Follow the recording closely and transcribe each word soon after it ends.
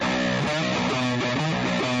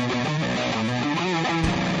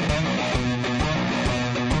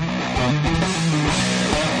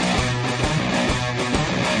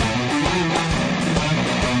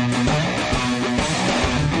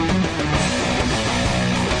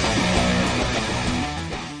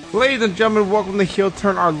Ladies and gentlemen, welcome to Heel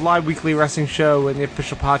Turn, our live weekly wrestling show and the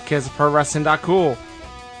official podcast of ProWrestling.cool.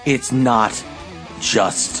 It's not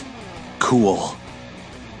just cool.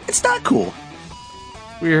 It's not cool.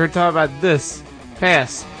 We are here to talk about this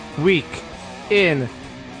past week in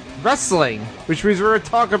wrestling, which means we're going to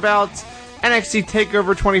talk about NXT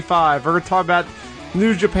TakeOver 25. We're going to talk about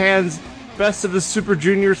New Japan's Best of the Super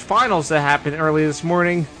Juniors finals that happened early this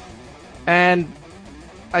morning. And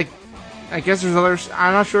I guess there's other...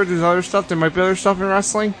 I'm not sure if there's other stuff. There might be other stuff in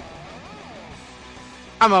wrestling.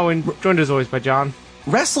 I'm Owen, joined as always by John.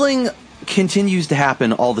 Wrestling continues to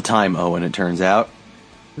happen all the time, Owen, it turns out.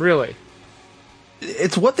 Really?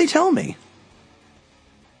 It's what they tell me.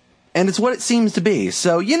 And it's what it seems to be.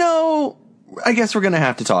 So, I guess we're going to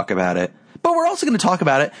have to talk about it. But we're also going to talk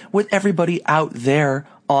about it with everybody out there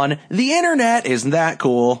on the internet. Isn't that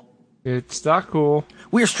cool? It's not cool.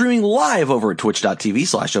 We are streaming live over at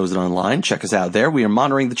twitch.tv/OwenOnline. Check us out there. We are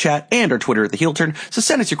monitoring the chat and our Twitter at The Heel Turn. So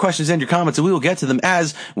send us your questions and your comments and we will get to them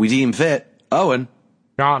as we deem fit. Owen.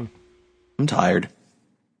 John. I'm tired.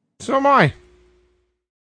 So am I.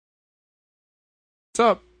 What's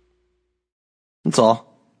up? That's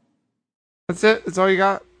all. That's it? That's all you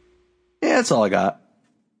got? Yeah, that's all I got.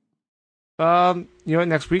 You know what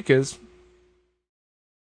next week is?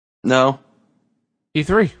 No.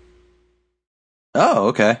 E3. Oh,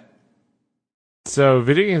 okay. So,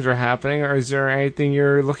 video games are happening, or is there anything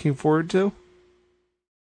you're looking forward to?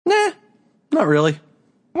 Nah, not really.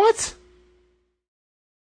 What?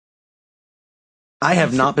 I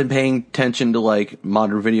have not been paying attention to,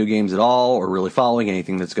 modern video games at all, or really following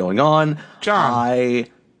anything that's going on. John. I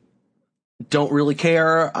don't really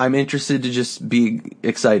care. I'm interested to just be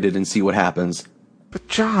excited and see what happens. But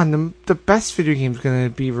John, the best video game is going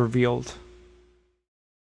to be revealed.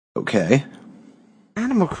 Okay.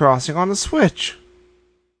 Animal Crossing on the Switch.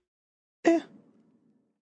 Eh.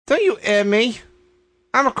 Don't you me?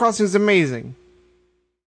 Animal Crossing is amazing.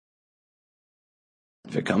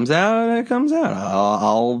 If it comes out, it comes out.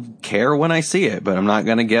 I'll care when I see it, but I'm not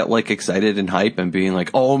gonna get excited and hype and being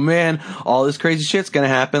like, "Oh man, all this crazy shit's gonna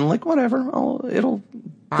happen." Whatever.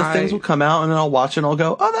 Things will come out and then I'll watch it and I'll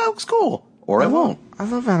go, "Oh, that looks cool," or I won't. I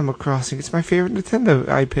love Animal Crossing. It's my favorite Nintendo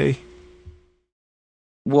IP.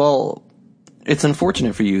 Well, it's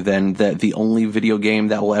unfortunate for you then that the only video game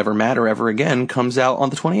that will ever matter ever again comes out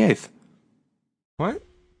on the 28th. What?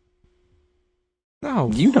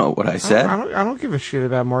 No. You know what I said. I don't give a shit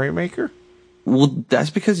about Mario Maker. Well,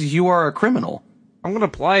 that's because you are a criminal. I'm gonna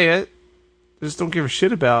play it. I just don't give a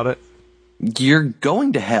shit about it. You're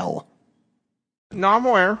going to hell. No, I'm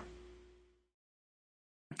aware.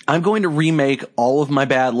 I'm going to remake all of my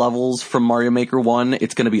bad levels from Mario Maker 1.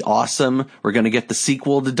 It's going to be awesome. We're going to get the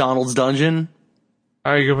sequel to Donald's Dungeon.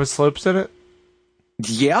 Are you gonna put slopes in it?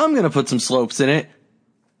 Yeah, I'm going to put some slopes in it.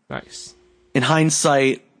 Nice. In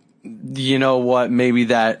hindsight, you know what? Maybe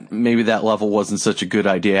that level wasn't such a good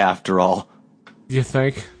idea after all. You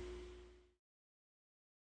think?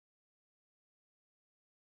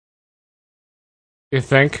 You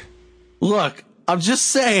think? Look, I'm just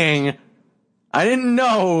saying, I didn't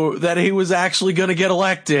know that he was actually going to get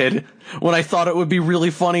elected when I thought it would be really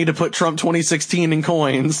funny to put Trump 2016 in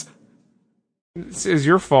coins. This is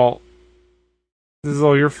your fault. This is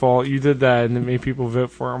all your fault. You did that and it made people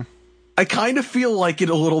vote for him. I kind of feel like it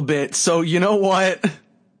a little bit, so you know what?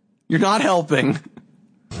 You're not helping.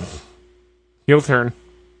 Heel turn.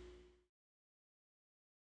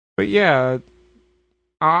 But yeah,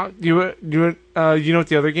 you know what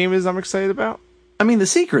the other game is I'm excited about? I mean, the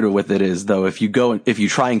secret with it is, though, if you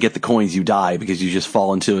try and get the coins, you die because you just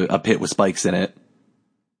fall into a pit with spikes in it.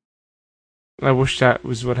 I wish that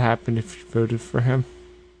was what happened if you voted for him.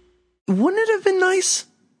 Wouldn't it have been nice?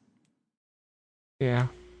 Yeah.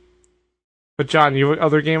 But John, you know what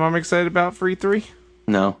other game I'm excited about for E3?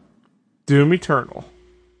 No. Doom Eternal.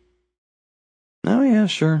 Oh, yeah,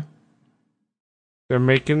 sure. They're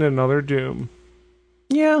making another Doom.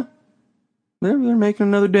 Yeah. They're making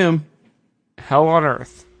another Doom. Hell on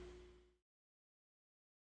Earth.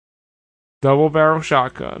 Double barrel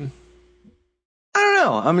shotgun. I don't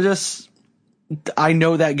know. I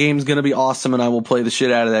know that game's gonna be awesome and I will play the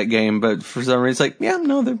shit out of that game, but for some reason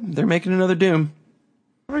they're making another Doom.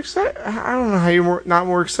 I'm excited. I don't know how you're not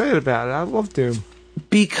more excited about it. I love Doom.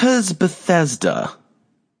 Because Bethesda.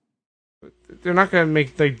 They're not gonna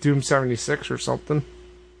make Doom 76 or something.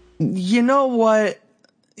 You know what?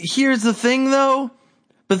 Here's the thing though.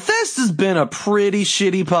 Bethesda's been a pretty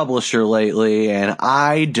shitty publisher lately, and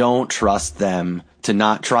I don't trust them to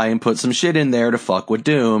not try and put some shit in there to fuck with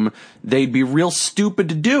Doom. They'd be real stupid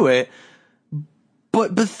to do it,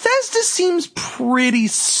 but Bethesda seems pretty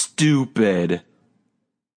stupid.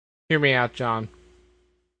 Hear me out, John.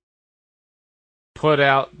 Put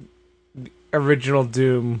out the original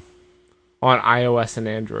Doom on iOS and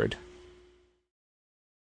Android.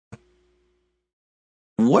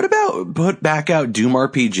 What about put back out Doom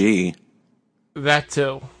RPG? That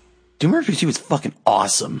too. Doom RPG was fucking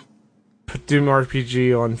awesome. Put Doom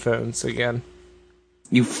RPG on phones again.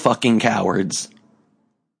 You fucking cowards.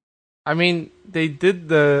 I mean, they did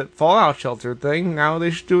the Fallout Shelter thing. Now they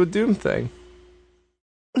should do a Doom thing.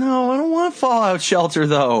 No, I don't want Fallout Shelter,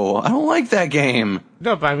 though. I don't like that game.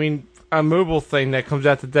 No, but I mean, a mobile thing that comes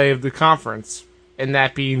out the day of the conference, and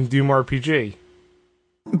that being Doom RPG.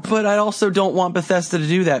 But I also don't want Bethesda to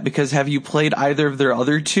do that, because have you played either of their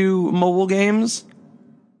other two mobile games?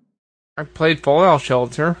 I played Fallout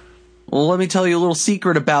Shelter. Well, let me tell you a little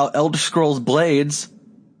secret about Elder Scrolls Blades.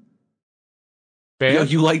 Bad? Yo,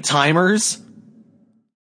 you like timers?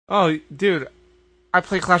 Oh, dude, I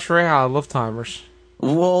play Clash Royale. I love timers.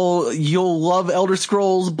 Well, you'll love Elder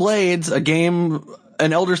Scrolls Blades, an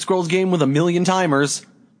Elder Scrolls game with 1,000,000 timers.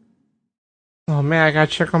 Oh man, I gotta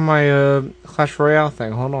check on my Clash Royale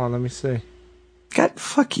thing. Hold on, let me see. God,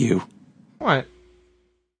 fuck you. What?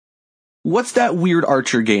 What's that weird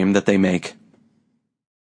Archer game that they make?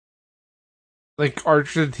 Like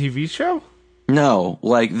Archer the TV show? No,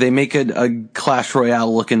 like they make a Clash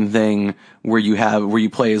Royale looking thing where you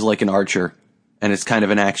play as like an archer, and it's kind of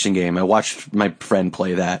an action game. I watched my friend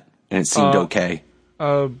play that, and it seemed okay.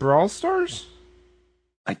 Brawl Stars?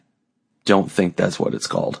 I don't think that's what it's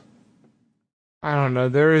called. I don't know.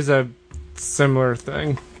 There is a similar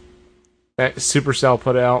thing that Supercell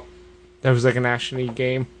put out that was like an action-y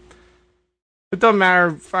game. It doesn't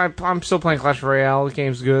matter. I'm still playing Clash Royale. The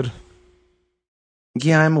game's good.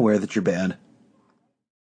 Yeah, I'm aware that you're bad.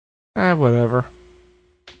 Whatever.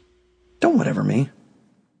 Don't whatever me.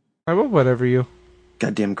 I will whatever you.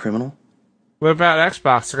 Goddamn criminal. What about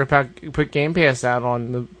Xbox? They're gonna put Game Pass out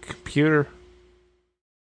on the computer.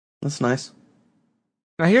 That's nice.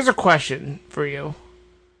 Now here's a question for you.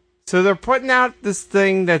 So they're putting out this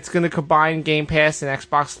thing that's gonna combine Game Pass and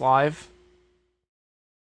Xbox Live.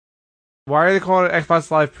 Why are they calling it Xbox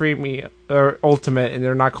Live Premium or Ultimate and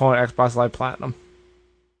they're not calling it Xbox Live Platinum?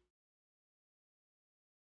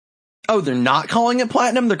 Oh, they're not calling it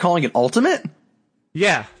Platinum? They're calling it Ultimate?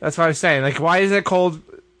 Yeah, that's what I was saying. Like, why is it called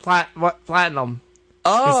Platinum?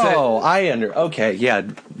 Oh, okay, yeah.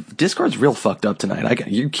 Discord's real fucked up tonight.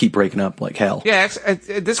 You keep breaking up like hell. Yeah,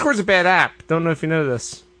 Discord's a bad app. Don't know if you know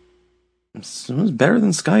this. It's better than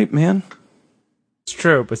Skype, man. It's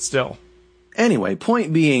true, but still. Anyway,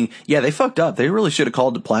 point being, yeah, they fucked up. They really should have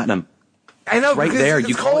called it Platinum. I know, right there.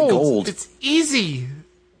 You call it Gold. It's easy.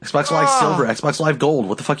 Xbox Live Silver, Xbox Live Gold.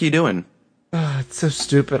 What the fuck are you doing? It's so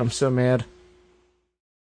stupid. I'm so mad.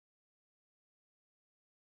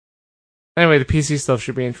 Anyway, the PC stuff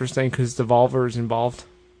should be interesting because Devolver is involved.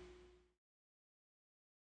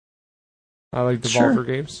 I like Devolver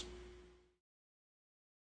games.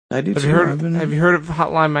 I do too. Have you heard of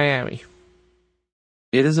Hotline Miami?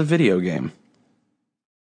 It is a video game.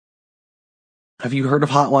 Have you heard of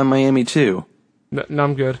Hotline Miami 2? No,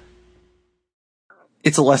 I'm good.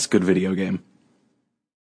 It's a less good video game.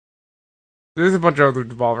 There's a bunch of other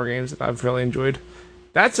Devolver games that I've really enjoyed.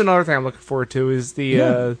 That's another thing I'm looking forward to is the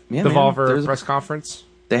Devolver press conference.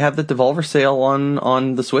 They have the Devolver sale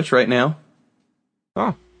on the Switch right now.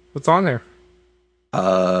 Oh, what's on there?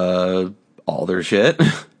 All their shit.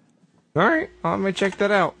 Alright, I might check that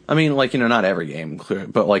out. I mean, like, not every game,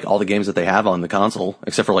 but like all the games that they have on the console,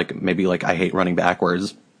 except for like maybe like I Hate Running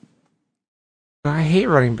Backwards. I hate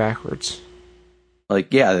running backwards.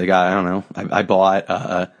 Like, yeah, they got, I don't know. I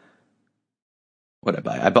bought, what did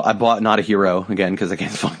I buy? I bought Not a Hero again because that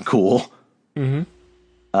game's fucking cool. Mm-hmm.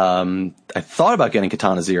 I thought about getting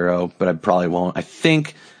Katana Zero, but I probably won't. I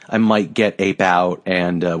think I might get Ape Out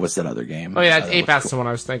and, what's that other game? Oh yeah, Ape Out's the one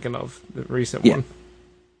I was thinking of, the recent one.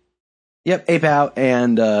 Yep, Ape Out,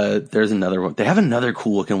 and, there's another one. They have another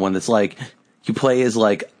cool looking one that's like, you play as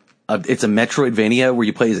like, it's a Metroidvania where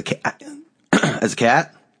you play as a cat. As a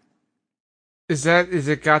cat? Is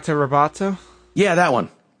it Gata Roboto? Yeah, that one.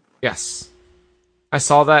 Yes. I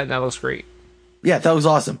saw that and that looks great. Yeah, that was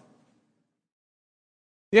awesome.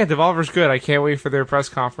 Yeah, Devolver's good. I can't wait for their press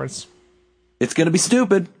conference. It's gonna be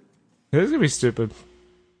stupid. It is gonna be stupid.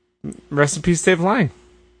 Rest in peace, Dave Lang.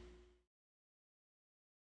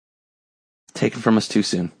 Taken from us too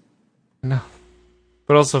soon. No.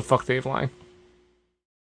 But also, fuck Dave Lang.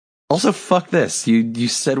 Also, fuck this. You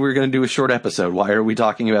said we were going to do a short episode. Why are we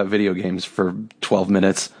talking about video games for 12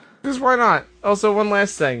 minutes? Because why not? Also, one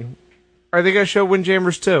last thing. Are they going to show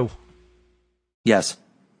Windjammers 2? Yes.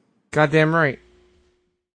 Goddamn right.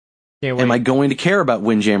 Can't wait. Am I going to care about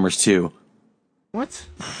Windjammers 2? What?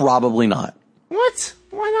 Probably not. What?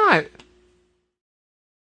 Why not?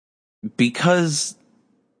 Because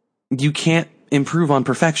you can't improve on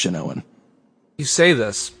perfection, Owen. You say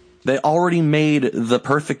this. They already made the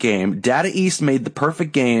perfect game. Data East made the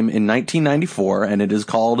perfect game in 1994, and it is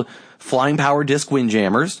called Flying Power Disc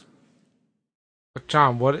Windjammers. But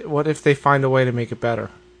John, what if they find a way to make it better?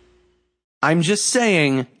 I'm just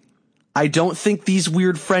saying, I don't think these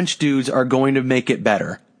weird French dudes are going to make it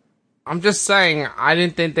better. I'm just saying, I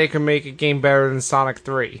didn't think they could make a game better than Sonic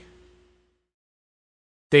 3.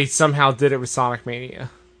 They somehow did it with Sonic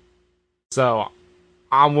Mania. So,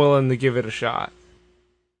 I'm willing to give it a shot.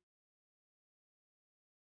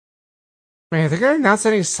 Man, they're gonna announce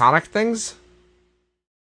any Sonic things?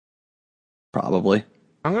 Probably.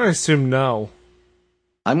 I'm gonna assume no.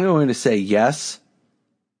 I'm going to say yes,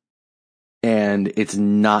 and it's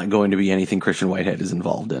not going to be anything Christian Whitehead is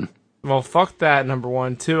involved in. Well, fuck that, number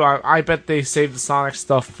one. Two, I bet they saved the Sonic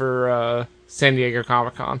stuff for San Diego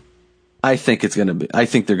Comic-Con. I think it's gonna be. I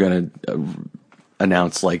think they're gonna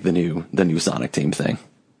announce like the new Sonic team thing.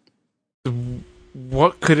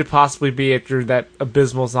 What could it possibly be after that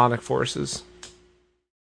abysmal Sonic Forces?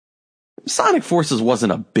 Sonic Forces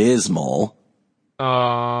wasn't abysmal.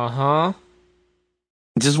 Uh-huh.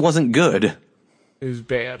 It just wasn't good. It was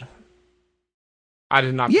bad. I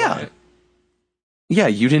did not play it. Yeah,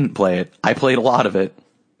 you didn't play it. I played a lot of it.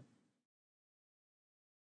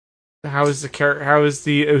 How is the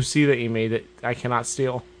OC that you made that I cannot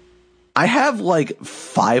steal? I have like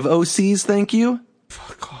 5 OCs, thank you.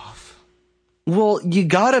 Fuck off. Well, you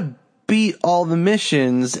gotta beat all the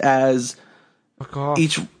missions as Fuck off.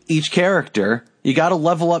 each character. You gotta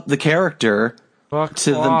level up the character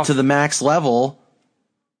to the max level.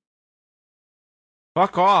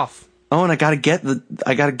 Fuck off. Oh, and I gotta get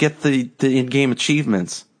the in-game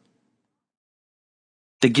achievements.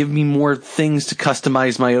 They give me more things to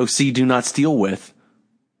customize my OC Do Not Steal with.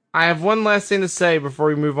 I have one last thing to say before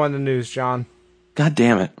we move on to news, John. God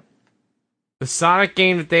damn it. The Sonic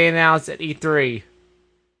game that they announced at E3.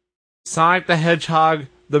 Sonic the Hedgehog,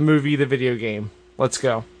 the movie, the video game. Let's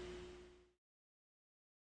go.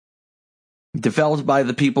 Developed by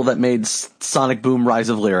the people that made Sonic Boom Rise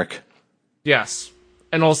of Lyric. Yes.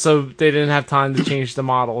 And also, they didn't have time to change the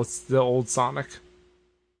model. It's the old Sonic.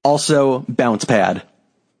 Also, Bounce Pad.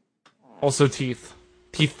 Also, Teeth.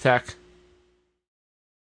 Teeth Tech.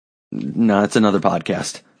 No, it's another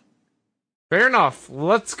podcast. Fair enough.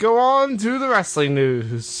 Let's go on to the wrestling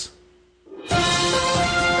news.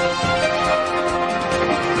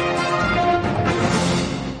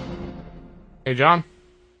 Hey, John.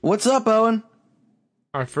 What's up, Owen?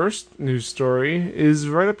 Our first news story is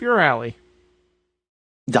right up your alley.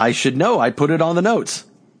 I should know. I put it on the notes.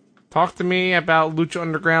 Talk to me about Lucha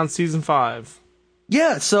Underground Season 5.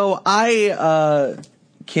 Yeah, so I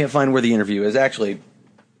can't find where the interview is. Actually,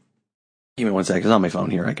 give me one second. It's on my phone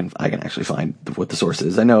here. I can actually find what the source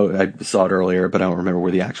is. I know I saw it earlier, but I don't remember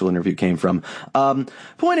where the actual interview came from.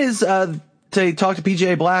 Point is to talk to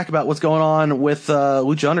PJ Black about what's going on with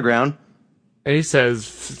Lucha Underground. And he says,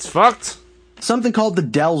 it's fucked. Something called the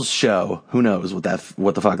Dells Show. Who knows what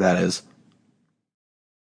the fuck that is.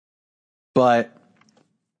 But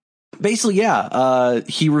basically, yeah,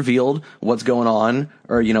 he revealed what's going on,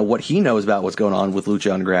 or, what he knows about what's going on with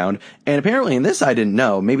Lucha Underground. And apparently in this, I didn't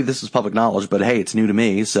know. Maybe this was public knowledge, but hey, it's new to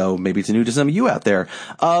me, so maybe it's new to some of you out there.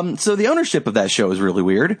 So the ownership of that show is really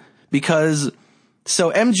weird, because,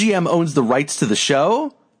 MGM owns the rights to the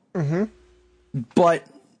show, but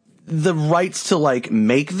the rights to,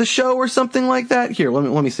 make the show or something like that? Here,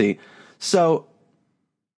 let me see. So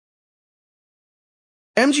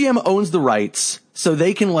MGM owns the rights, so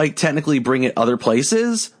they can, technically bring it other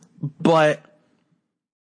places, but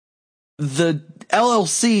the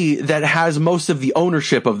LLC that has most of the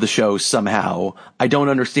ownership of the show somehow, I don't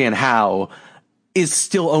understand how, is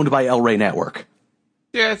still owned by El Rey Network.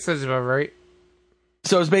 Yeah, it sounds about right.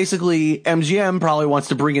 So it's basically MGM probably wants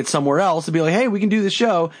to bring it somewhere else and be like, hey, we can do this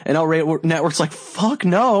show, and El Rey Network's like, fuck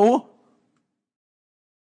no.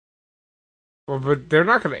 Well, but they're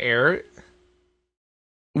not going to air it.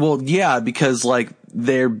 Well, yeah, because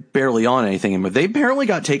they're barely on anything, but they apparently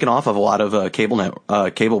got taken off of a lot of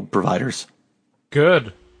cable providers.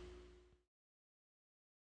 Good.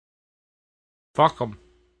 Fuck them.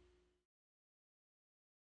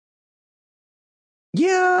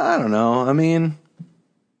 Yeah, I don't know. I mean,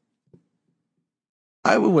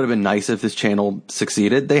 it would have been nice if this channel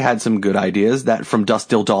succeeded. They had some good ideas. That From Dusk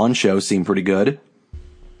Till Dawn show seemed pretty good.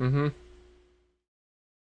 Mm-hmm.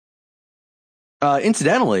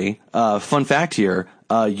 Incidentally, fun fact here,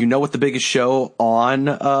 You know what the biggest show on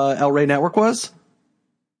El Rey Network was?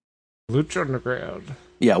 Lucha Underground.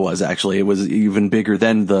 Yeah, it was actually. It was even bigger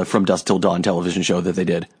than the From Dusk Till Dawn television show that they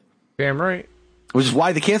did. Damn right. Which is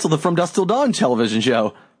why they canceled the From Dusk Till Dawn television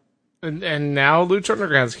show. And now Lucha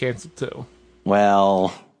Underground's canceled too.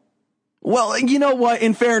 Well, you know what?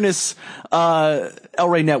 In fairness, El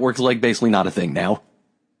Rey Network's like basically not a thing now.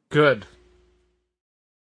 Good.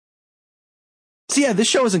 So yeah, this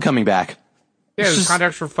show isn't coming back. Yeah, the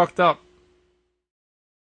contracts were fucked up.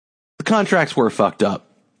 The contracts were fucked up.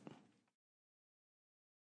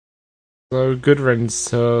 So good riddance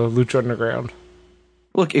to Lucha Underground.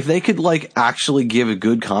 Look, if they could like actually give a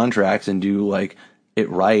good contract and do like it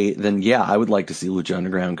right, then yeah, I would like to see Lucha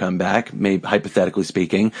Underground come back, maybe hypothetically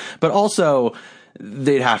speaking. But also,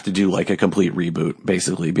 they'd have to do like a complete reboot,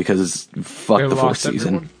 basically, because fuck the fourth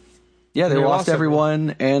season. Everyone? Yeah, they lost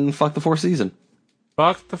everyone and fuck the fourth season.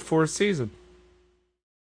 Fuck the fourth season.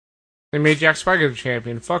 They made Jack Swagger the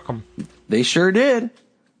champion. Fuck them. They sure did.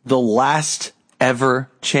 The last ever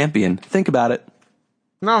champion. Think about it.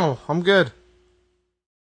 No, I'm good.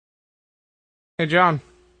 Hey, John.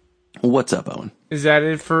 What's up, Owen? Is that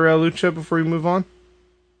it for Lucha before we move on?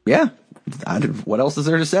 Yeah. What else is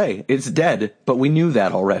there to say? It's dead, but we knew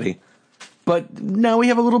that already. But now we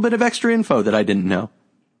have a little bit of extra info that I didn't know.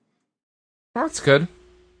 Oh, that's good.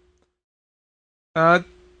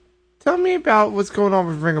 Tell me about what's going on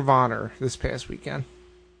with Ring of Honor this past weekend.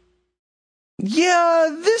 Yeah,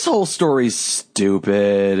 this whole story's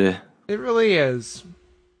stupid. It really is.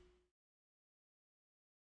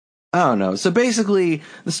 I don't know. So basically,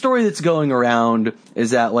 the story that's going around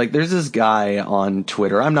is that, like, there's this guy on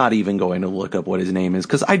Twitter. I'm not even going to look up what his name is,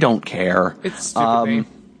 because I don't care. It's a stupid name.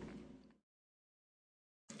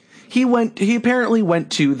 He apparently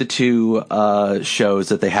went to the two shows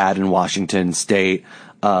that they had in Washington State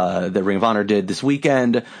that Ring of Honor did this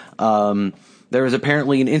weekend. There was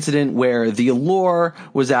apparently an incident where the Allure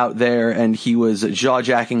was out there and he was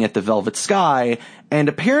jaw-jacking at the Velvet Sky, and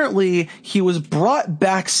apparently he was brought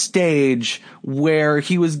backstage where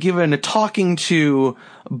he was given a talking to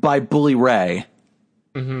by Bully Ray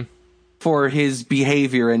for his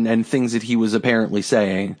behavior and things that he was apparently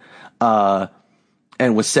saying, and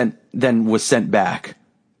was sent back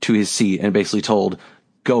to his seat and basically told,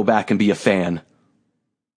 go back and be a fan.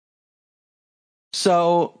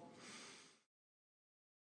 So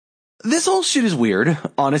this whole shit is weird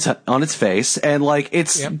on its face, and like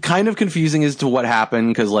it's kind of confusing as to what happened,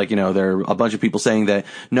 because like, you know, there are a bunch of people saying that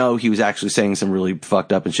no, he was actually saying some really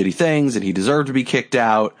fucked up and shitty things and he deserved to be kicked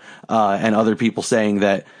out, and other people saying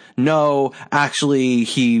that no, actually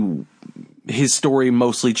his story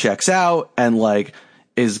mostly checks out and like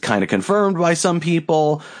is kind of confirmed by some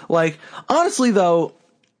people. Like, honestly though,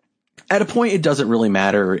 at a point it doesn't really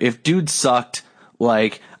matter. If dude sucked,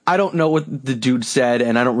 like, I don't know what the dude said,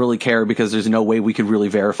 and I don't really care, because there's no way we could really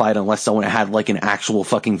verify it unless someone had like an actual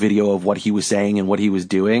fucking video of what he was saying and what he was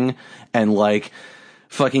doing, and like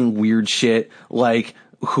fucking weird shit, like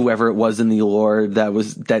whoever it was in the Allure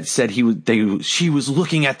that said she was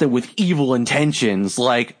looking at them with evil intentions.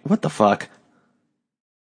 Like, what the fuck?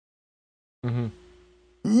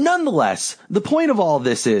 Nonetheless, the point of all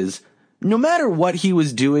this is, no matter what he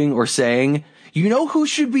was doing or saying, you know who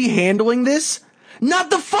should be handling this?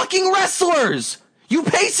 Not the fucking wrestlers! You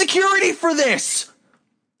pay security for this!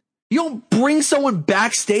 You don't bring someone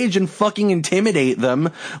backstage and fucking intimidate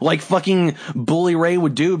them like fucking Bully Ray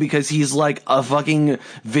would do, because he's like a fucking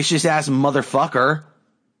vicious ass motherfucker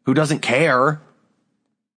who doesn't care.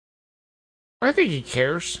 I think he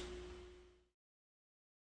cares.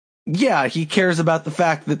 Yeah, he cares about the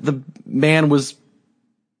fact that the man was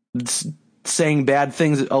saying bad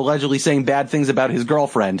things, allegedly saying bad things about his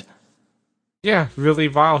girlfriend. Yeah, really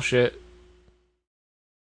vile shit.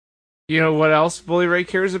 You know what else Bully Ray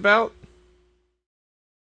cares about?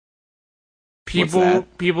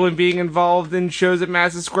 People being involved in shows at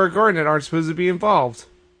Madison Square Garden that aren't supposed to be involved.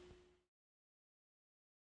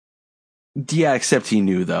 Yeah, except he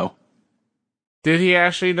knew, though. Did he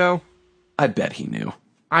actually know? I bet he knew.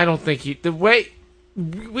 I don't think the way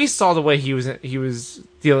we saw the way he was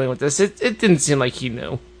dealing with this, it didn't seem like he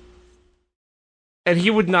knew. And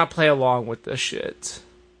he would not play along with this shit.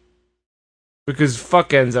 Because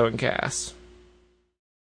fuck Enzo and Cass.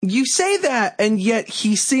 You say that, and yet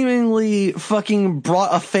he seemingly fucking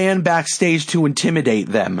brought a fan backstage to intimidate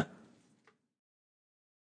them.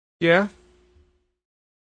 Yeah.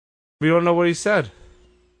 We don't know what he said.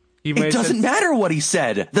 It doesn't matter what he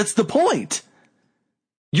said. That's the point.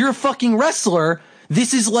 You're a fucking wrestler.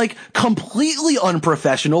 This is like completely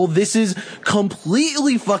unprofessional. This is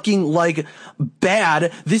completely fucking like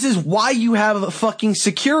bad. This is why you have fucking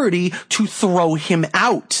security to throw him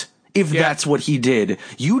out if that's what he did.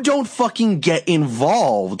 You don't fucking get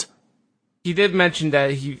involved. He did mention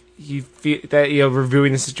that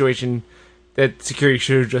reviewing the situation, that security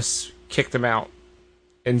should have just kicked him out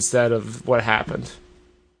instead of what happened.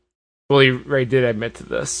 Bully Ray did admit to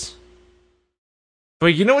this.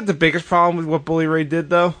 But you know what the biggest problem with what Bully Ray did,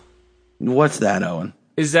 though? What's that, Owen?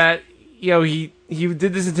 Is that, he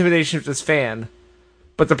did this intimidation with this fan,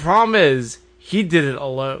 but the problem is, he did it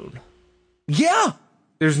alone. Yeah!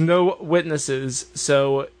 There's no witnesses,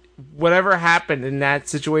 so whatever happened in that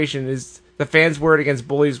situation is the fan's word against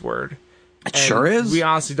Bully's word. It sure is. We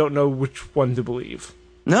honestly don't know which one to believe.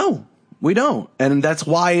 No, we don't. And that's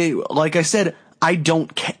why, like I said, I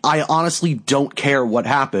honestly don't care what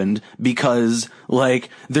happened, because, like,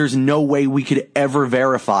 there's no way we could ever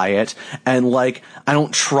verify it. And, like, I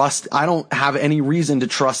don't have any reason to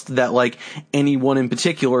trust that, like, anyone in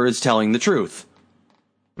particular is telling the truth.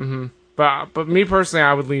 Mm-hmm. But me personally,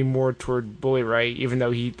 I would lean more toward Bully Ray, even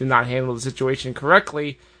though he did not handle the situation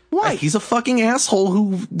correctly. Why? He's a fucking asshole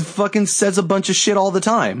who fucking says a bunch of shit all the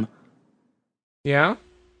time. Yeah?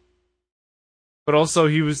 But also,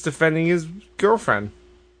 he was defending his girlfriend.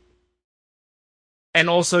 And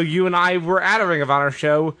also, you and I were at a Ring of Honor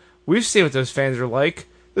show. We've seen what those fans are like.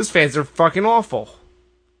 Those fans are fucking awful.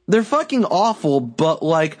 They're fucking awful, but,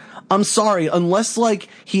 like, I'm sorry, unless, like,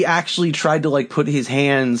 he actually tried to, like, put his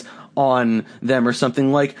hands on them or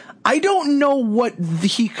something, like, I don't know what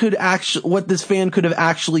what this fan could have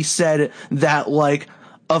actually said that, like,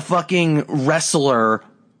 a fucking wrestler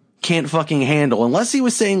can't fucking handle, unless he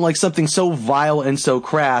was saying, like, something so vile and so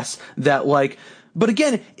crass that, like, but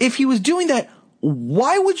again, if he was doing that,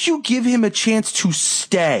 why would you give him a chance to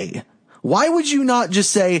stay? Why would you not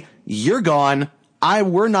just say, you're gone,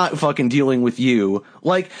 we're not fucking dealing with you?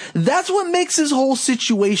 Like, that's what makes this whole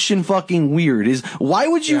situation fucking weird, is why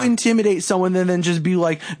would you intimidate someone and then just be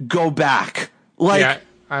like, go back? Like,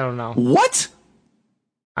 I don't know. What?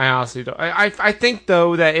 I honestly don't. I think,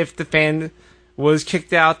 though, that if the fan was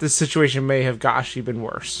kicked out, the situation may have actually been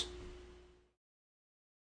worse.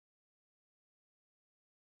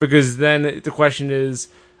 Because then the question is,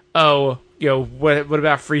 what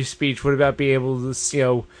about free speech? What about being able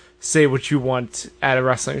to, say what you want at a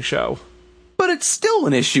wrestling show? But it's still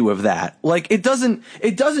an issue of that. Like, it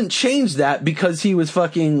doesn't change that because he was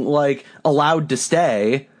fucking, like, allowed to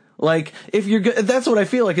stay. Like, that's what I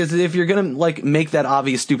feel like, is if you're gonna, like, make that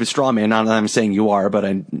obvious stupid straw man, not that I'm saying you are, but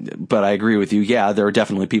I agree with you. Yeah, there are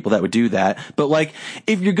definitely people that would do that. But, like,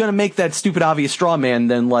 if you're gonna make that stupid obvious straw man,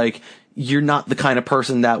 then, like, you're not the kind of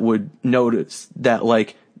person that would notice that,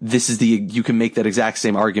 like, you can make that exact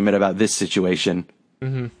same argument about this situation.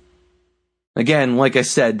 Mm-hmm. Again, like I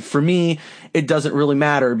said, for me, it doesn't really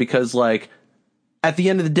matter because, like, at the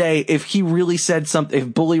end of the day, if he really said something,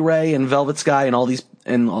 if Bully Ray and Velvet Sky and all these,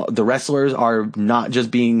 and the wrestlers are not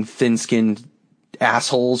just being thin-skinned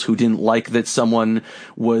assholes who didn't like that someone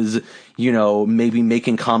was, maybe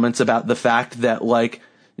making comments about the fact that, like,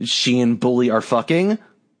 she and Bully are fucking,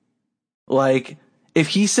 like, if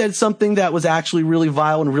he said something that was actually really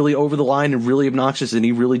vile and really over the line and really obnoxious and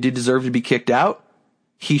he really did deserve to be kicked out,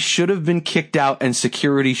 he should have been kicked out and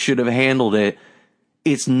security should have handled it.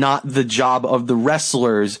 It's not the job of the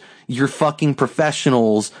wrestlers. You're fucking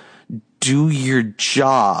professionals. Do your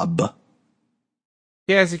job.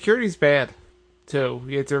 Yeah, security's bad, too.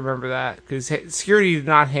 You have to remember that. Because security did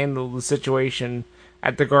not handle the situation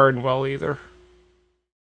at the Garden well, either.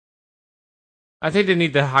 I think they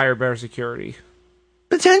need to hire better security.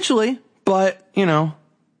 Potentially. But,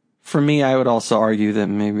 for me, I would also argue that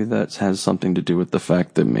maybe that has something to do with the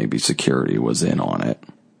fact that maybe security was in on it.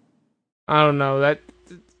 I don't know.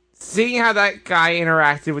 Seeing how that guy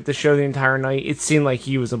interacted with the show the entire night, it seemed like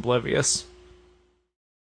he was oblivious.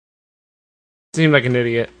 Seemed like an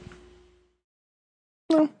idiot.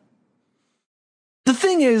 No. The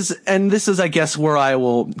thing is, and this is, I guess, where I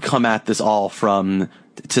will come at this all from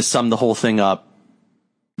to sum the whole thing up.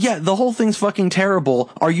 Yeah, the whole thing's fucking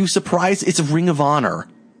terrible. Are you surprised? It's a Ring of Honor.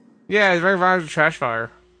 Yeah, Ring of Honor's a trash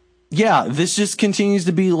fire. Yeah, this just continues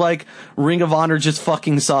to be like Ring of Honor just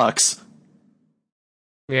fucking sucks.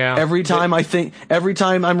 Yeah. Every time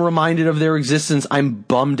I'm reminded of their existence, I'm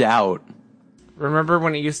bummed out. Remember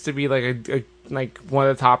when it used to be like one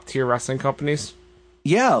of the top tier wrestling companies?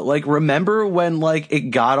 Yeah, like, remember when, like, it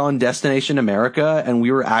got on Destination America and we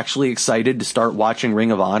were actually excited to start watching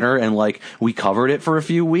Ring of Honor and, like, we covered it for a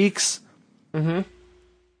few weeks? Mm-hmm.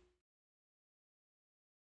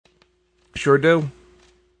 Sure do.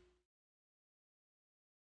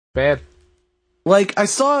 Bad. Like, I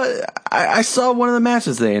saw one of the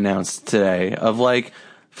matches they announced today of, like,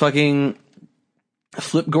 fucking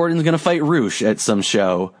Flip Gordon's gonna fight Roosh at some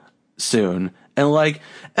show soon. And, like,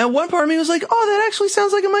 and one part of me was like, oh, that actually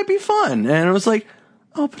sounds like it might be fun. And it was like,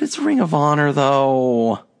 oh, but it's Ring of Honor,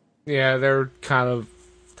 though. Yeah, they're kind of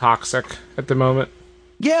toxic at the moment.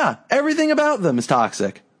 Yeah, everything about them is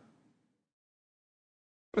toxic.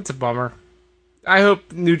 It's a bummer. I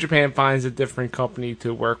hope New Japan finds a different company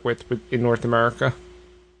to work with in North America.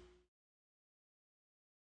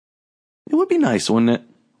 It would be nice, wouldn't it?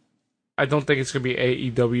 I don't think it's going to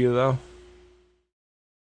be AEW, though.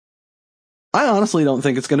 I honestly don't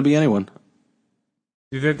think it's going to be anyone.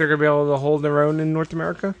 Do you think they're going to be able to hold their own in North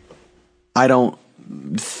America? I don't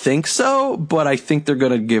think so, but I think they're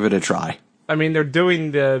going to give it a try. I mean, they're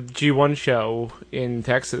doing the G1 show in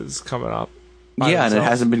Texas coming up. Yeah, and it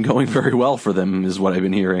hasn't been going very well for them, is what I've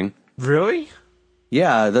been hearing. Really?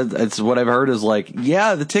 Yeah, that's what I've heard is like,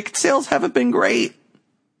 yeah, the ticket sales haven't been great.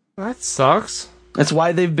 That sucks. That's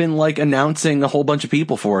why they've been, like, announcing a whole bunch of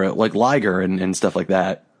people for it, like Liger and stuff like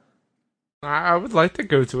that. I would like to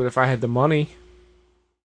go to it if I had the money.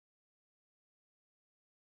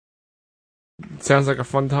 It sounds like a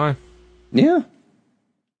fun time. Yeah.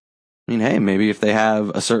 I mean, hey, maybe if they have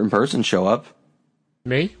a certain person show up.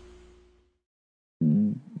 Me?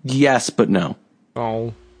 Yes, but no.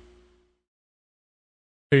 Oh.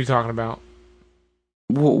 Who are you talking about?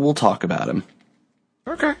 We'll talk about him.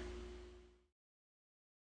 Okay.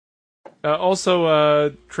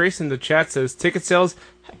 Also, Trace in the chat says, ticket sales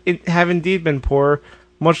have indeed been poor,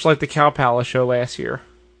 much like the Cow Palace show last year.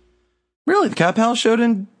 Really? The Cow Palace show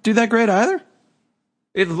didn't do that great either?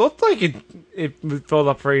 It looked like it filled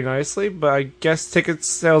up very nicely, but I guess ticket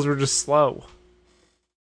sales were just slow.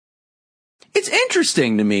 It's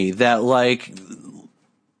interesting to me that, like,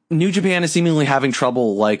 New Japan is seemingly having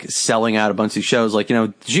trouble, like, selling out a bunch of these shows. Like, you know,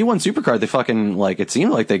 G1 Supercard, they fucking, like, it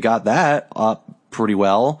seemed like they got that up pretty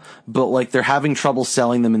well, but, like, they're having trouble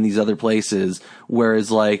selling them in these other places,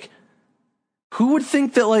 whereas, like, who would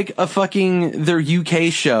think that, like, their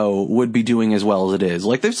UK show would be doing as well as it is?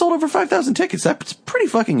 Like, they've sold over 5,000 tickets. That's pretty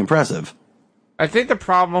fucking impressive. I think the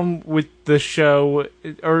problem with the show,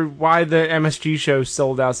 or why the MSG show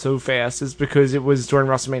sold out so fast, is because it was during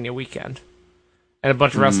WrestleMania weekend. And a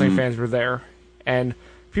bunch of wrestling fans were there. And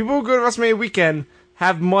people who go to WrestleMania weekend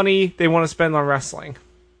have money they want to spend on wrestling.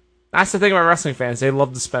 That's the thing about wrestling fans. They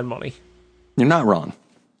love to spend money. You're not wrong.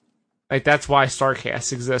 Like, that's why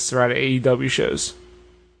StarCast exists around AEW shows.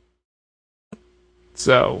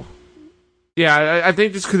 So, yeah, I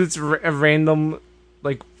think just because it's a random,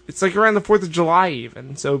 like, it's like around the 4th of July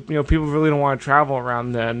even. So, you know, people really don't want to travel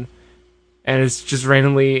around then. And it's just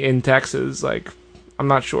randomly in Texas. Like, I'm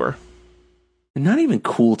not sure. Not even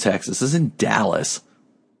cool Texas. This is in Dallas.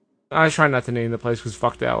 I try not to name the place because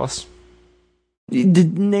fuck Dallas.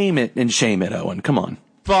 Name it and shame it, Owen. Come on.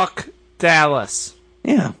 Fuck Dallas.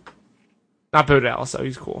 Yeah. Not Bo Dallas, though.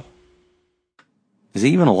 He's cool. Is he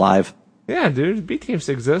even alive? Yeah, dude. B-Team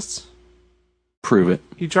still exists. Prove it.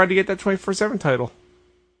 He tried to get that 24/7 title.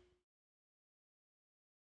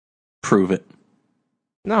 Prove it.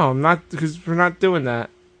 No, I'm not, because we're not doing that.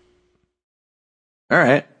 All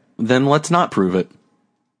right. Then let's not prove it.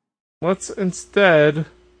 Let's instead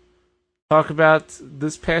talk about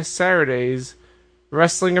this past Saturday's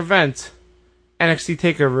wrestling event, NXT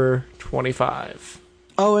TakeOver 25.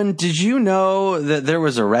 Oh, and did you know that there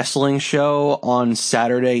was a wrestling show on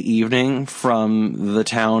Saturday evening from the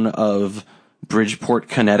town of Bridgeport,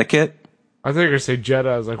 Connecticut? I thought you were going to say Jeddah.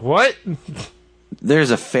 I was like, what?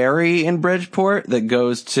 There's a ferry in Bridgeport that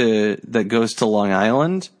goes to Long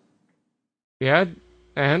Island. Yeah,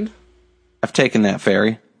 and? I've taken that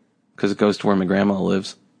ferry because it goes to where my grandma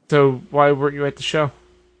lives. So why weren't you at the show?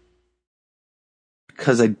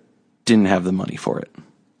 Because I didn't have the money for it.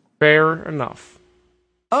 Fair enough.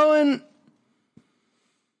 Oh, and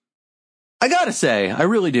I gotta say, I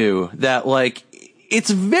really do, that, like, it's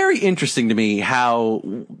very interesting to me how,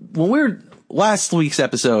 when we were, last week's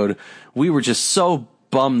episode, we were just so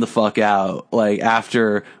bummed the fuck out, like,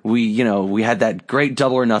 after we had that great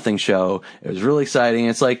Double or Nothing show. It was really exciting.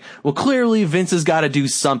 It's like, well, clearly Vince has got to do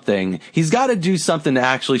something. He's got to do something to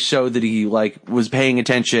actually show that he, like, was paying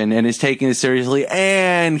attention and is taking this seriously,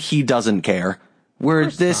 and he doesn't care. Where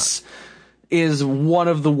this is one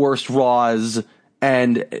of the worst Raws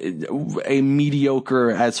and a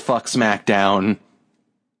mediocre as fuck SmackDown.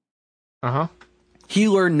 Uh-huh. He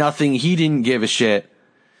learned nothing. He didn't give a shit.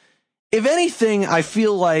 If anything, I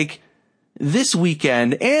feel like this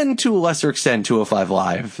weekend, and to a lesser extent 205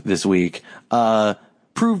 Live this week,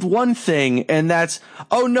 proved one thing, and that's,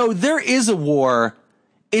 oh no, there is a war,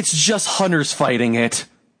 It's just hunters fighting it.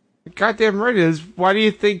 Goddamn right it is. Why do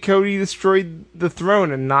you think Cody destroyed the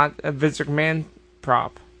throne and not a Vince McMahon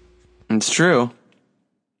prop? It's true.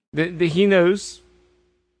 He knows.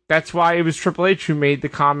 That's why it was Triple H who made the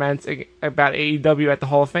comments about AEW at the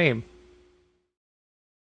Hall of Fame.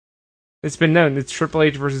 It's been known. It's Triple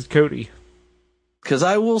H versus Cody. Because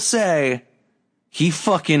I will say, he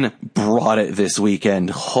fucking brought it this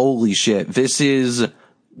weekend. Holy shit. This is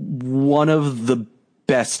one of the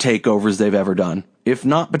best takeovers they've ever done. If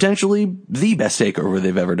not potentially the best takeover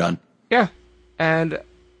they've ever done. Yeah. And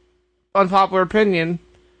unpopular opinion,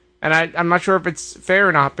 and I'm not sure if it's fair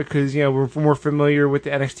or not because, we're more familiar with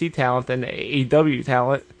the NXT talent than the AEW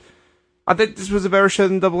talent. I think this was a better show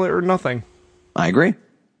than Double or Nothing. I agree.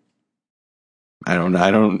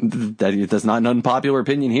 That's not an unpopular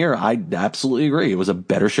opinion here. I absolutely agree. It was a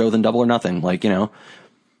better show than Double or Nothing.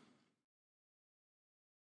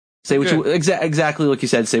 Say what you exactly like you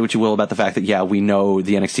said. Say what you will about the fact that we know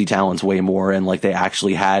the NXT talent's way more, and they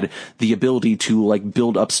actually had the ability to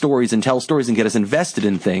build up stories and tell stories and get us invested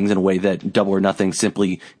in things in a way that Double or Nothing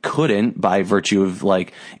simply couldn't by virtue of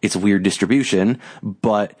its weird distribution.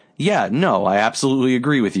 But no, I absolutely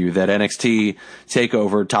agree with you that NXT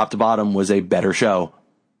TakeOver top to bottom was a better show.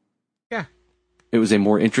 Yeah, it was a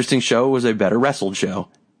more interesting show. It was a better wrestled show.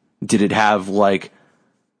 Did it have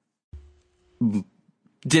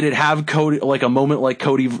Did it have Cody, a moment like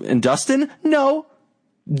Cody and Dustin? No.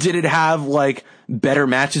 Did it have, better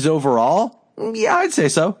matches overall? Yeah, I'd say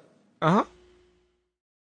so. Uh-huh.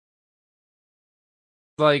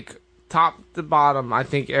 Top to bottom, I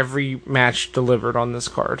think every match delivered on this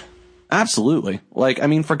card. Absolutely.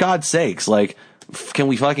 For God's sakes, can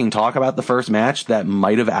we fucking talk about the first match that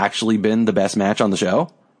might have actually been the best match on the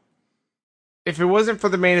show? If it wasn't for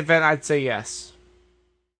the main event, I'd say yes.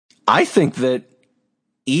 I think that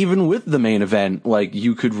even with the main event,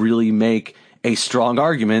 you could really make a strong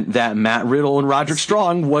argument that Matt Riddle and Roderick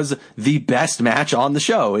Strong was the best match on the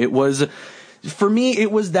show. It was, for me,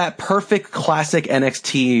 it was that perfect classic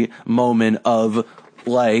NXT moment of,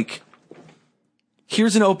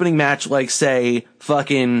 here's an opening match, say,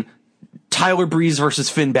 fucking Tyler Breeze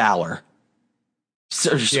versus Finn Balor.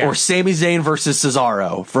 Or Sami Zayn versus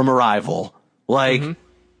Cesaro from Arrival.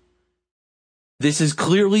 This is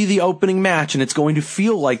clearly the opening match, and it's going to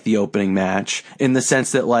feel like the opening match in the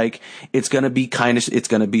sense that, it's going to be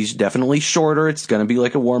definitely shorter. It's going to be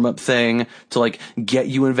a warm-up thing to, get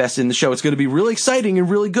you invested in the show. It's going to be really exciting and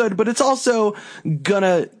really good, but it's also going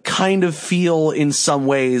to kind of feel in some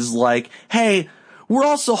ways hey, we're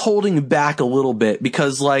also holding back a little bit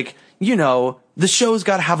because, the show's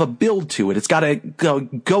got to have a build to it. It's got to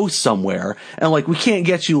go somewhere. And we can't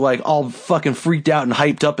get you all fucking freaked out and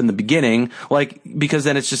hyped up in the beginning, because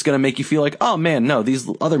then it's just going to make you feel oh man, no, these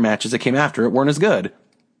other matches that came after it weren't as good.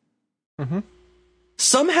 Mm-hmm.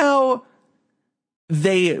 Somehow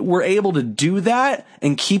they were able to do that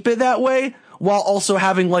and keep it that way while also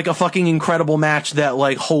having a fucking incredible match that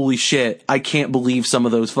holy shit, I can't believe some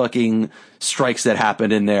of those fucking strikes that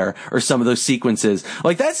happened in there or some of those sequences.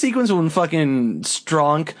 That sequence when fucking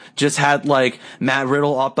Strong just had Matt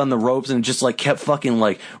Riddle up on the ropes and just kept fucking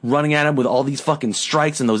running at him with all these fucking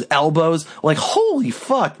strikes and those elbows. Holy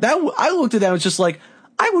fuck. I looked at that and was just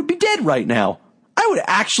I would be dead right now. I would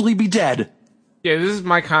actually be dead. Yeah, this is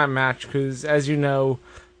my kind of match because, as you know,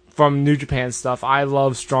 from New Japan stuff, I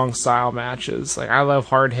love strong style matches. I love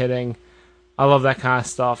hard hitting. I love that kind of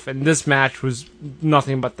stuff. And this match was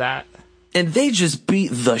nothing but that. And they just beat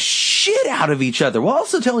the shit out of each other while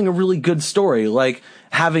also telling a really good story.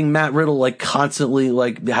 Having Matt Riddle constantly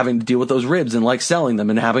having to deal with those ribs and selling them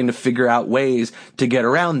and having to figure out ways to get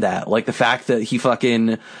around that. The fact that he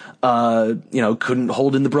fucking couldn't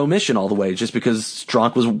hold in the bro mission all the way just because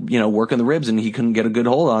Strong was, working the ribs and he couldn't get a good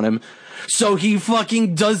hold on him. So he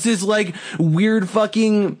fucking does this weird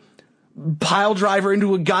fucking pile driver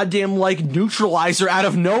into a goddamn neutralizer out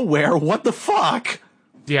of nowhere. What the fuck?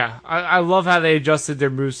 Yeah, I love how they adjusted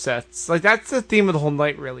their movesets. That's the theme of the whole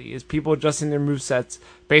night, really, is people adjusting their movesets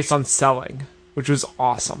based on selling, which was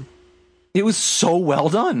awesome. It was so well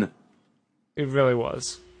done. It really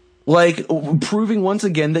was. Proving once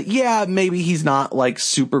again that, maybe he's not,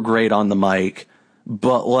 super great on the mic,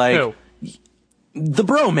 but, Who? The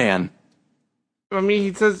bro man. I mean,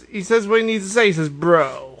 he says what he needs to say. He says,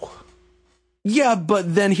 bro. Yeah,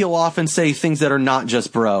 but then he'll often say things that are not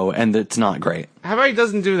just bro, and it's not great. How about he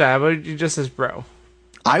doesn't do that? How about he just says bro?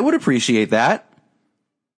 I would appreciate that.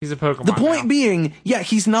 He's a Pokemon. The point being,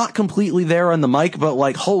 he's not completely there on the mic,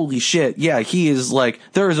 but holy shit, he is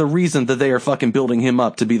there is a reason that they are fucking building him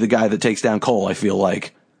up to be the guy that takes down Cole, I feel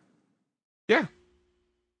like. Yeah.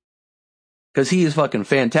 Because he is fucking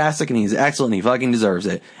fantastic and he's excellent and he fucking deserves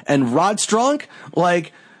it. And Rod Strunk,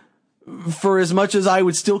 like, for as much as I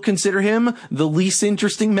would still consider him the least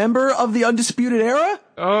interesting member of the Undisputed Era,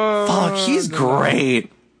 fuck, he's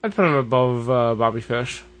great. I'd put him above Bobby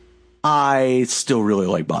Fish. I still really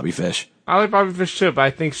like Bobby Fish. I like Bobby Fish too, but I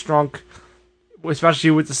think Strunk,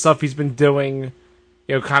 especially with the stuff he's been doing,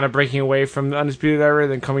 you know, kind of breaking away from the Undisputed Era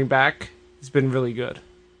and then coming back, he's been really good.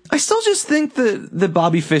 I still just think that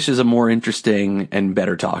Bobby Fish is a more interesting and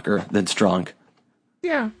better talker than Strunk.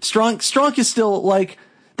 Yeah. Strunk is still, like,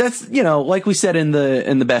 that's, you know, like we said in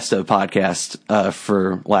the Best of podcast,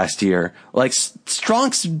 for last year, like,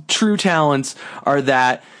 Strunk's true talents are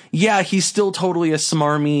that, yeah, he's still totally a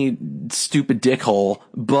smarmy, stupid dickhole,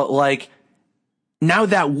 but, like, now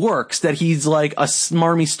that works, that he's, like, a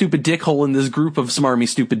smarmy, stupid dickhole in this group of smarmy,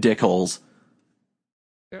 stupid dickholes.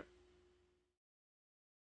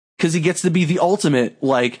 Because he gets to be the ultimate,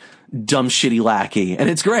 like, dumb, shitty lackey. And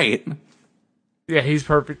it's great. Yeah, he's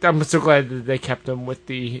perfect. I'm so glad that they kept him with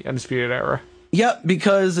the Undisputed Era. Yep,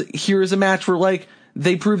 because here's a match where, like,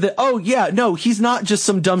 they prove that, oh, yeah, no, he's not just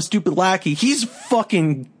some dumb, stupid lackey. He's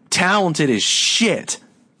fucking talented as shit.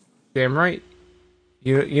 Damn right.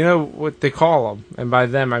 You know what they call him. And by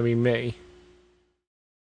them, I mean me.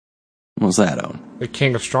 What's that, Owen? The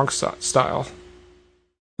King of Strong Style.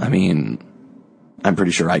 I mean, I'm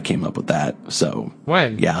pretty sure I came up with that, so...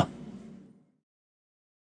 When? Yeah.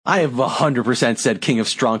 I have 100% said King of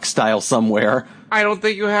Strong Style somewhere. I don't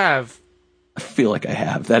think you have. I feel like I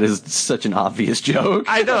have. That is such an obvious joke.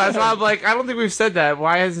 I know, that's why I'm like, I don't think we've said that.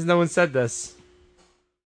 Why has no one said this?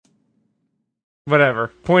 Whatever.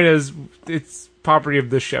 Point is, it's property of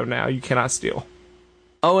this show now. You cannot steal.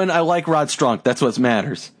 Oh, and I like Rod Strunk. That's what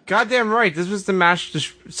matters. Goddamn right. This was the match to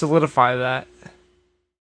solidify that.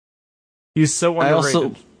 He's so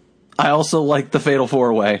underrated. I also like the Fatal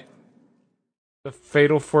 4-Way. The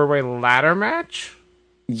Fatal 4-Way ladder match?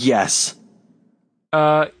 Yes.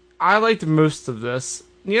 I liked most of this.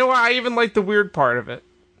 You know what? I even liked the weird part of it.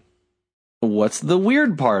 What's the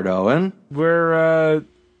weird part, Owen? Where,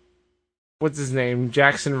 what's his name?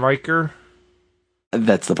 Jackson Riker?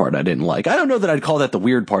 That's the part I didn't like. I don't know that I'd call that the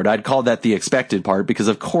weird part. I'd call that the expected part, because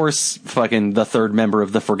of course fucking the third member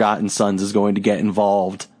of the Forgotten Sons is going to get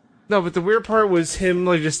involved. No, but the weird part was him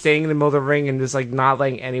like just staying in the middle of the ring and just like not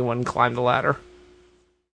letting anyone climb the ladder.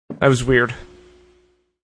 That was weird.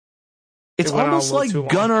 It's almost like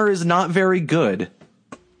Gunnar is not very good.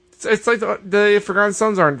 It's like the Forgotten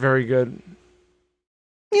Sons aren't very good.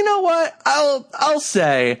 You know what? I'll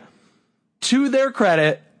say, to their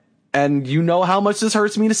credit, and you know how much this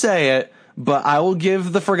hurts me to say it, but I will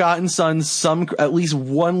give the Forgotten Sons at least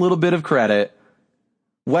one little bit of credit.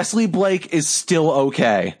 Wesley Blake is still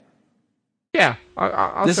okay. Yeah.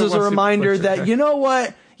 This is a reminder that, you know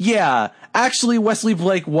what? Yeah, actually Wesley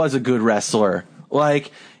Blake was a good wrestler.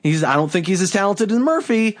 Like, I don't think he's as talented as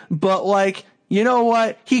Murphy, but like, you know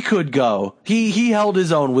what? He could go. He held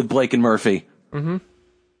his own with Blake and Murphy. Mm-hmm.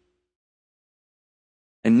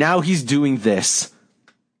 And now he's doing this.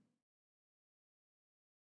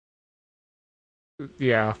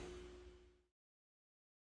 Yeah.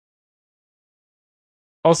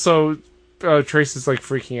 Also, Trace is like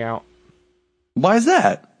freaking out. Why is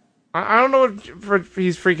that? I don't know what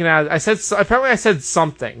he's freaking out. Apparently I said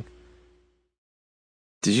something.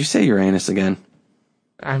 Did you say Uranus again?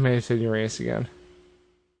 I may have said Uranus again.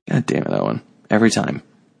 God damn it, Owen. Every time.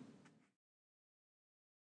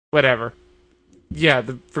 Whatever. Yeah,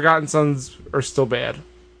 the Forgotten Sons are still bad.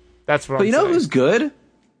 That's what I'm saying. But you know who's good?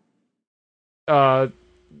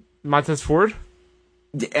 Montez Ford?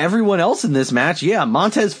 Everyone else in this match, yeah.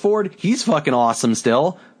 Montez Ford, he's fucking awesome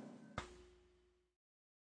still.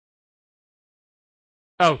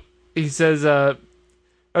 Oh, he says,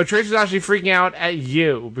 Trace was actually freaking out at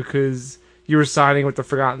you because you were signing with the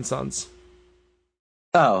Forgotten Sons.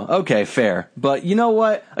 Oh, okay, fair. But you know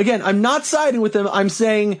what? Again, I'm not siding with him. I'm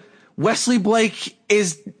saying Wesley Blake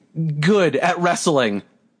is good at wrestling.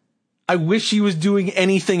 I wish he was doing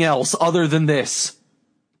anything else other than this.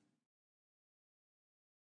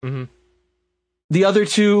 Mm-hmm. The other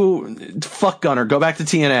two, fuck Gunner. Go back to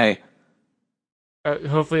TNA.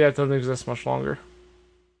 Hopefully that doesn't exist much longer.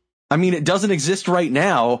 I mean, it doesn't exist right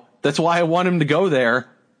now. That's why I want him to go there.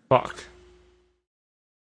 Fuck.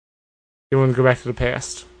 You want to go back to the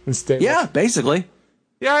past instead? Yeah, basically.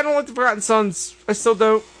 Yeah, I don't like the Forgotten Sons. I still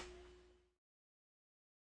don't.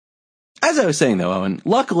 As I was saying, though, Owen,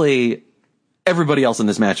 luckily, everybody else in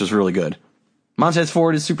this match was really good. Montez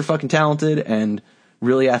Ford is super fucking talented and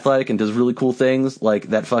really athletic and does really cool things, like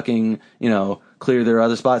that fucking, clear their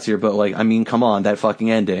other spots here, but, like, I mean, come on, that fucking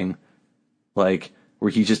ending. Like,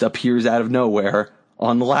 where he just appears out of nowhere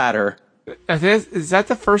on the ladder. Is that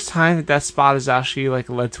the first time that spot has actually like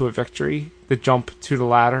led to a victory? The jump to the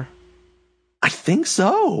ladder? I think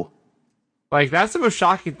so. Like, that's the most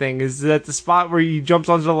shocking thing, is that the spot where he jumps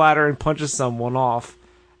onto the ladder and punches someone off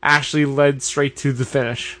actually led straight to the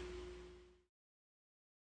finish.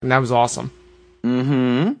 And that was awesome.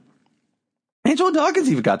 Mm-hmm. Angelo Dawkins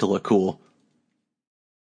even got to look cool.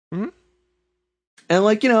 Mm-hmm. And,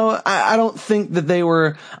 like, you know, I don't think that they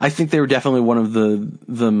were... I think they were definitely one of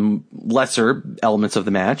the lesser elements of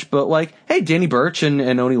the match. But, like, hey, Danny Burch and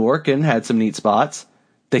Oney Lorcan had some neat spots.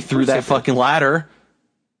 They threw that fucking ladder.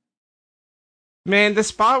 Man, the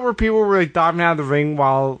spot where people were, like, diving out of the ring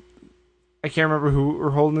while... I can't remember who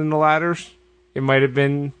were holding the ladders. It might have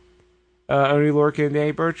been Oney Lorcan and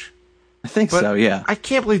Danny Burch. I think so, yeah. I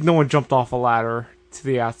can't believe no one jumped off a ladder to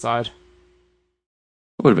the outside.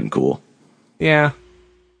 Would have been cool. Yeah.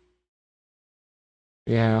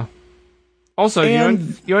 Yeah. Also, you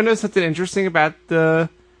want to know something interesting about the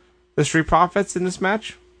Street Profits in this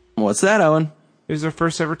match? What's that, Owen? It was their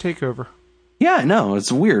first ever takeover. Yeah, I know.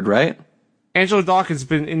 It's weird, right? Angelo Dawkins has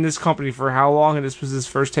been in this company for how long, and this was his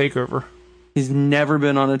first takeover. He's never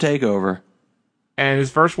been on a takeover. And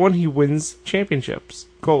his first one, he wins championships.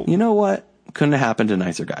 Cool. You know what? Couldn't have happened to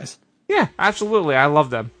nicer guys. Yeah, absolutely. I love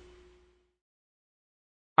them.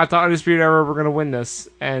 I thought Undisputed Era were going to win this,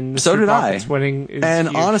 and so did I. Winning is and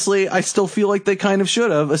huge. Honestly, I still feel like they kind of should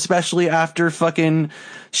have, especially after fucking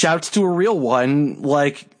shouts to a real one,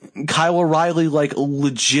 like Kyle O'Reilly, like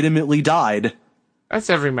legitimately died. That's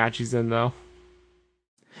every match he's in, though.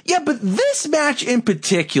 Yeah, but this match in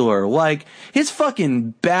particular, like, his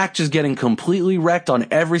fucking back just getting completely wrecked on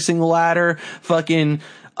every single ladder, fucking,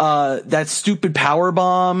 that stupid power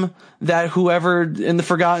bomb that whoever in the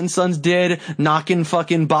Forgotten Sons did, knocking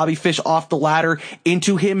fucking Bobby Fish off the ladder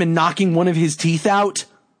into him and knocking one of his teeth out.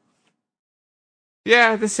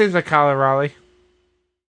 Yeah, this seems like Kyle O'Reilly.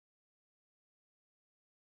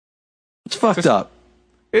 It's fucked up.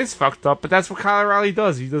 It's fucked up, but that's what Kyle O'Reilly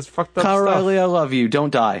does. He does fucked up Kyle stuff. O'Reilly, I love you.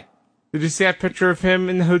 Don't die. Did you see that picture of him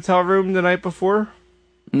in the hotel room the night before?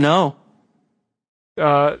 No.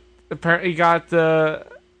 Apparently he got the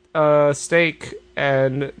steak,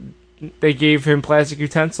 and they gave him plastic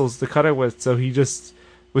utensils to cut it with, so he just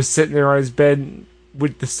was sitting there on his bed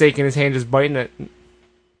with the steak in his hand, just biting it.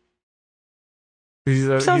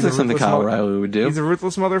 Sounds like something Kyle O'Reilly would do. He's a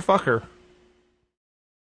ruthless motherfucker.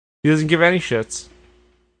 He doesn't give any shits.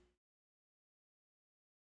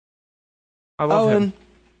 I love him.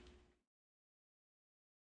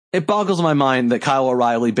 It boggles my mind that Kyle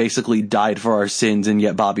O'Reilly basically died for our sins, and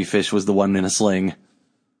yet Bobby Fish was the one in a sling.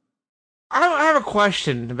 I have a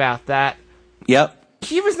question about that. Yep.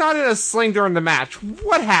 He was not in a sling during the match.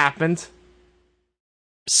 What happened?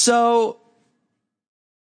 So,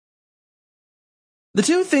 the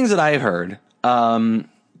two things that I heard, one,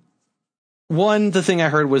 the thing I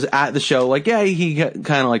heard was at the show, like, yeah, he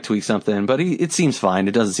kind of like tweaked something, but it seems fine.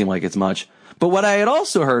 It doesn't seem like it's much. But what I had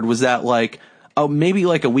also heard was that, like, maybe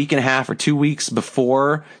like a week and a half or 2 weeks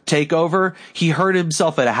before TakeOver, he hurt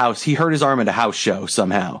himself at a house. He hurt his arm at a house show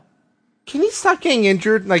somehow. Can he stop getting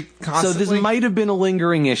injured, like, constantly? So this might have been a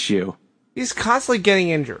lingering issue. He's constantly getting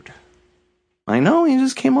injured. I know, he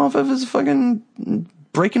just came off of his fucking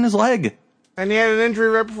breaking his leg. And he had an injury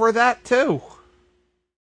right before that, too.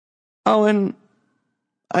 Oh, and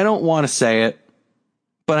I don't want to say it,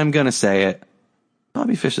 but I'm going to say it.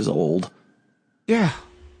 Bobby Fish is old. Yeah.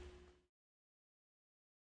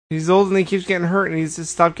 He's old and he keeps getting hurt, and he needs to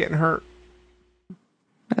stop getting hurt.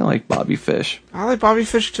 I like Bobby Fish. I like Bobby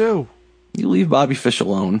Fish, too. You leave Bobby Fish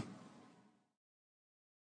alone.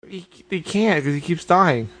 He can't, because he keeps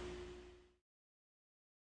dying.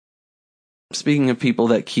 Speaking of people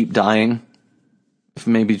that keep dying, if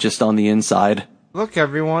maybe just on the inside. Look,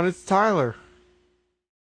 everyone, it's Tyler.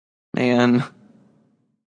 Man.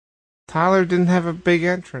 Tyler didn't have a big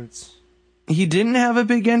entrance. He didn't have a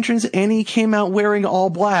big entrance, and he came out wearing all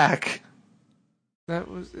black.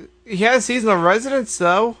 He had a seasonal residence,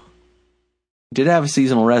 though. Did have a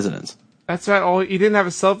seasonal residence. That's right. He didn't have a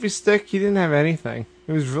selfie stick. He didn't have anything.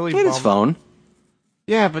 It was really. He had his phone.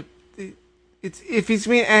 Yeah, but if he's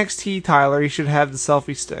being NXT Tyler, he should have the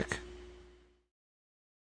selfie stick.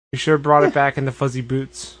 He should have brought it back in the fuzzy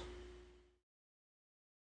boots.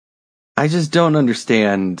 I just don't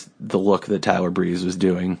understand the look that Tyler Breeze was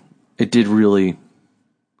doing. It did really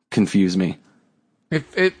confuse me.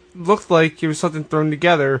 It looked like it was something thrown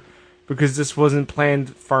together because this wasn't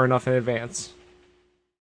planned far enough in advance.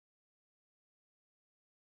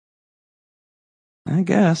 I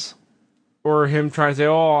guess. Or him trying to say,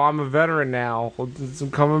 "Oh, I'm a veteran now.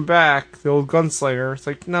 I'm coming back." The old gunslinger. It's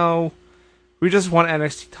like, no, we just want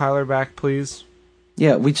NXT Tyler back, please.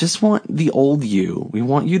 Yeah, we just want the old you. We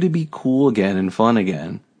want you to be cool again and fun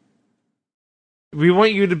again. We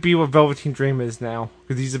want you to be what Velveteen Dream is now,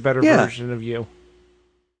 because he's a better version of you.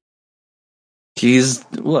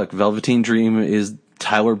 Look, Velveteen Dream is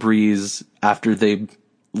Tyler Breeze after they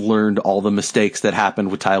learned all the mistakes that happened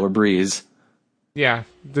with Tyler Breeze. Yeah,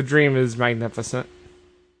 the Dream is magnificent.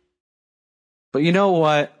 But you know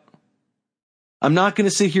what? I'm not going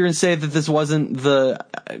to sit here and say that this wasn't the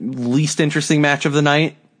least interesting match of the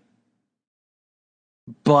night.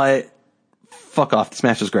 But fuck off, this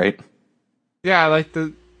match was great. Yeah, I like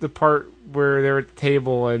the part where they were at the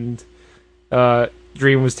table and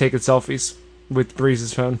Dream was taking selfies with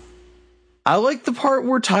Breeze's phone. I like the part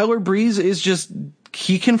where Tyler Breeze is just,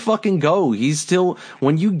 he can fucking go. He's still,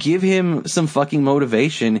 when you give him some fucking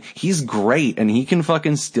motivation, he's great and he can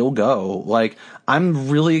fucking still go. Like, I'm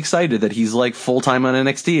really excited that he's like full-time on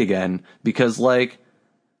NXT again because like,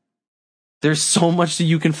 there's so much that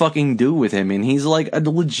you can fucking do with him and he's like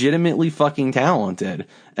legitimately fucking talented.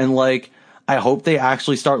 And like, I hope they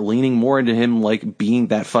actually start leaning more into him like being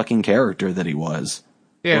that fucking character that he was.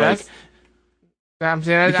 Yeah, like, I'm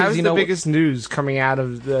saying that was the biggest news coming out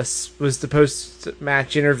of this was the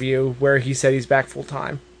post-match interview where he said he's back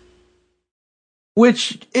full-time.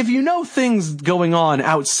 Which, if you know things going on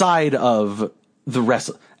outside of the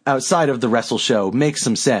wrestle show, makes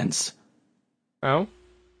some sense. Oh?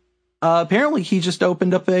 Apparently he just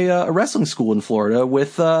opened up a wrestling school in Florida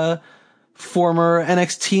with former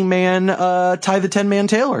NXT man Ty the 10-Man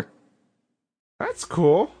Taylor. That's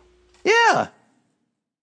cool. Yeah.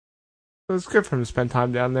 It was good for him to spend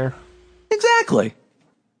time down there. Exactly.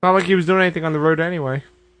 Not like he was doing anything on the road anyway.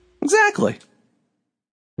 Exactly.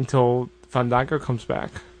 Until Fandango comes back.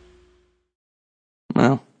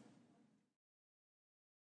 Well.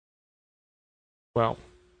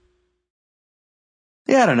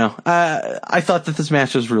 Yeah, I don't know. I thought that this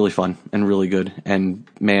match was really fun and really good. And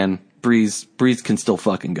man, Breeze can still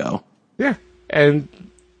fucking go. Yeah. And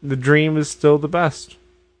the Dream is still the best.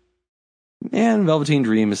 And Velveteen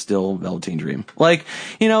Dream is still Velveteen Dream. Like,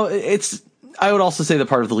 you know, I would also say that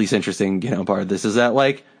part of the least interesting, you know, part of this is that,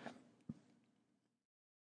 like,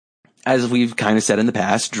 as we've kind of said in the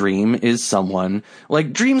past, Dream is someone,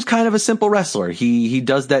 like, Dream's kind of a simple wrestler. He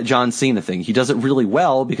does that John Cena thing. He does it really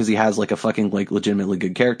well because he has, like, a fucking, like, legitimately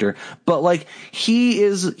good character. But, like, he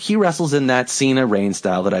wrestles in that Cena Reigns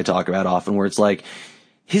style that I talk about often, where it's like,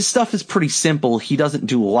 his stuff is pretty simple. He doesn't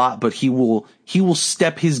do a lot, but he will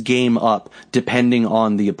step his game up depending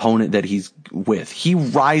on the opponent that he's with. He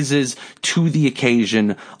rises to the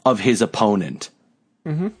occasion of his opponent.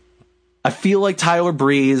 Mm-hmm. I feel like Tyler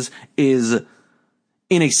Breeze is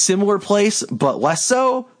in a similar place, but less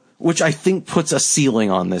so, which I think puts a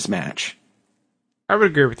ceiling on this match. I would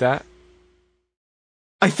agree with that.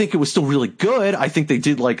 I think it was still really good. I think they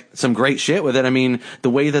did like some great shit with it. I mean,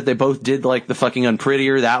 the way that they both did like the fucking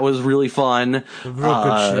Unprettier, that was really fun. Real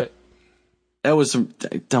good shit. That was some,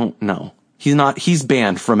 I don't know. He's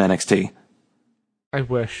banned from NXT. I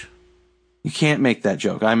wish. You can't make that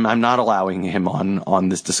joke. I'm not allowing him on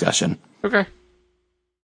this discussion. Okay.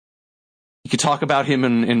 You could talk about him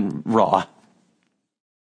in Raw.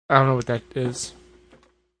 I don't know what that is.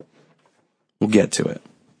 We'll get to it.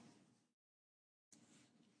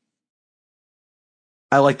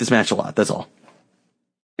 I like this match a lot, that's all.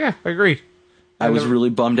 Yeah, I agree. I was really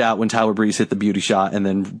bummed out when Tyler Breeze hit the beauty shot and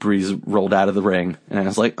then Breeze rolled out of the ring. And I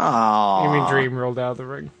was like, oh. You mean Dream rolled out of the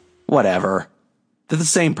ring? Whatever. They're the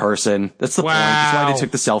same person. That's the point. That's why they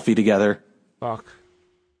took the selfie together. Fuck.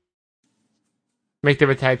 Make them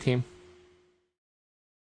a tag team.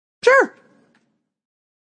 Sure.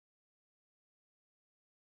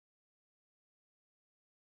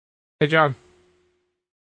 Hey, John.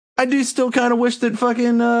 I do still kind of wish that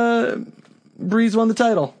fucking Breeze won the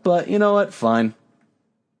title, but you know what? Fine.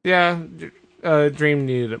 Yeah, Dream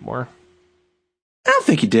needed it more. I don't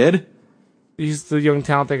think he did. He's the young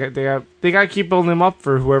talent. They got to keep building him up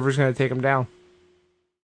for whoever's going to take him down.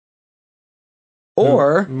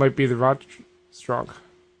 Or it might be the Rod Strong.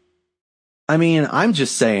 I mean, I'm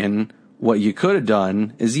just saying what you could have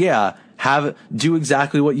done is do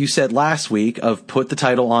exactly what you said last week of put the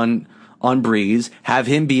title on Breeze, have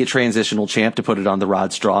him be a transitional champ to put it on the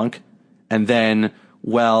Rod Strong, and then,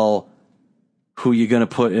 well, who you gonna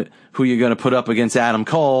put up against Adam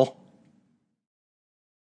Cole?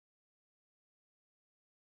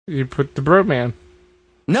 You put the Bro-Man.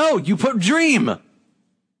 No, you put Dream.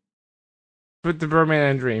 Put the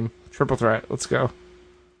Bro-Man and Dream. Triple threat. Let's go.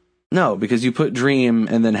 No, because you put Dream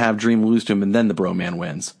and then have Dream lose to him, and then the Bro-Man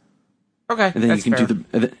wins. Okay, and then that's you can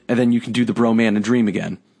fair. and then you can do the Bro-Man and Dream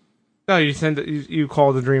again. No, you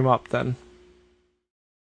call the Dream up then.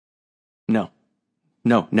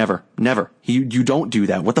 No, never. You don't do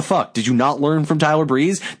that. What the fuck? Did you not learn from Tyler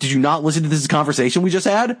Breeze? Did you not listen to this conversation we just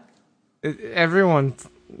had? Everyone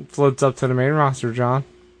floats up to the main roster, John.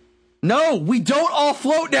 No, we don't all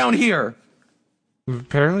float down here.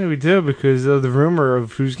 Apparently we do, because of the rumor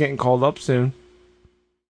of who's getting called up soon.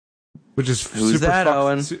 Which is Who's super that, fucked.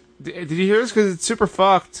 Owen? Did you hear this? Because it's super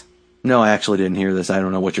fucked. No, I actually didn't hear this. I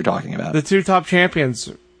don't know what you're talking about. The two top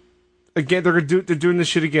champions. Again, they're doing this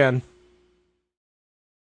shit again.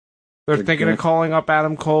 They're thinking of calling up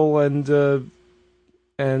Adam Cole and Shayna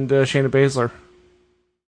Baszler.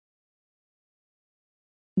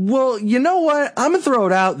 Well, you know what? I'm going to throw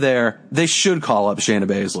it out there. They should call up Shayna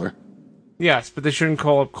Baszler. Yes, but they shouldn't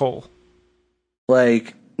call up Cole.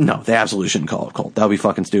 No, they absolutely shouldn't call up Cole. That would be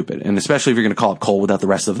fucking stupid. And especially if you're going to call up Cole without the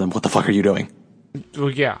rest of them. What the fuck are you doing? Well,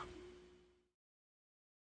 yeah.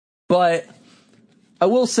 But I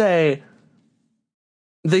will say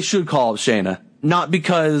they should call up Shayna. Not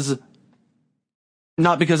because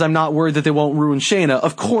I'm not worried that they won't ruin Shayna.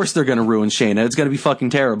 Of course they're going to ruin Shayna. It's going to be fucking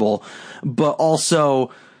terrible. But also,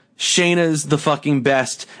 Shayna's the fucking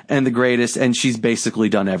best and the greatest, and she's basically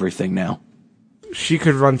done everything now. She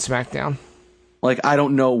could run SmackDown. I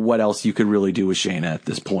don't know what else you could really do with Shayna at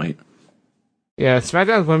this point. Yeah,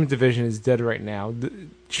 SmackDown's women's division is dead right now.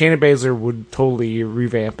 Shayna Baszler would totally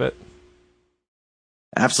revamp it.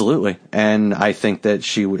 Absolutely. And I think that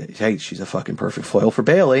she's a fucking perfect foil for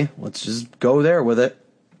Bayley. Let's just go there with it.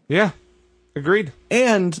 Yeah. Agreed.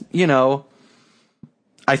 And,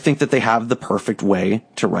 I think that they have the perfect way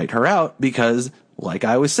to write her out because, like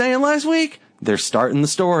I was saying last week, they're starting the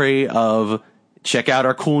story of check out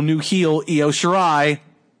our cool new heel, Io Shirai.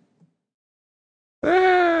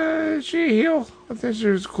 Is she a heel? I think she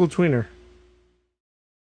was a cool tweener.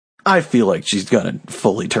 I feel like she's gonna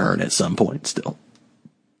fully turn at some point still.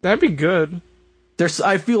 That'd be good.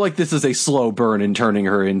 I feel like this is a slow burn in turning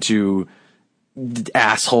her into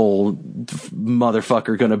asshole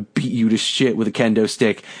motherfucker gonna beat you to shit with a kendo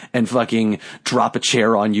stick and fucking drop a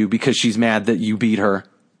chair on you because she's mad that you beat her.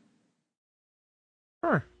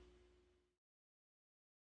 Sure.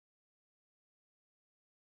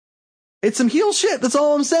 It's some heel shit, that's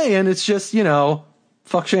all I'm saying. It's just,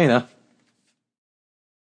 fuck Shayna.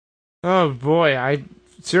 Oh boy, I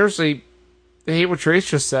seriously hate what Trace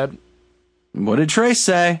just said. What did Trace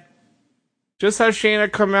say? Just have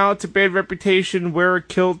Shayna come out to bad reputation, wear a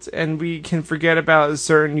kilt, and we can forget about a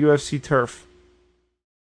certain UFC turf.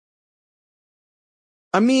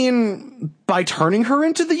 I mean, by turning her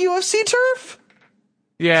into the UFC turf?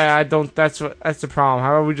 Yeah, I don't. That's the problem.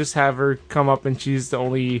 How about we just have her come up and she's the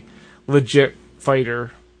only legit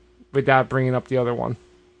fighter without bringing up the other one?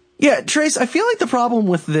 Yeah, Trace, I feel like the problem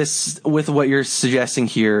with what you're suggesting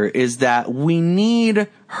here is that we need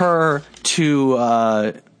her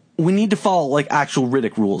to, we need to follow actual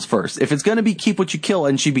Riddick rules first. If it's going to be keep what you kill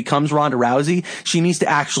and she becomes Ronda Rousey, she needs to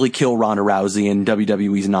actually kill Ronda Rousey, and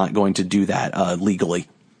WWE's not going to do that legally.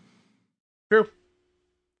 True.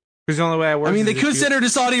 Because the only way I work. I mean, they could send her to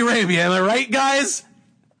Saudi Arabia. Am I right, guys?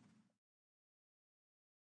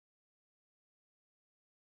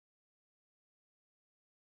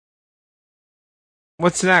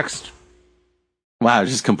 What's next? Wow,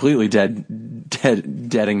 just completely deading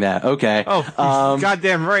that. Okay. Oh,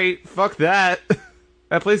 goddamn right. Fuck that.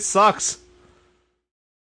 That place sucks.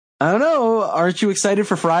 I don't know. Aren't you excited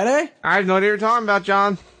for Friday? I have no idea what you're talking about,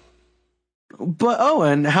 John. But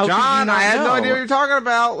Owen, how John, could you not I had know? no idea what you're talking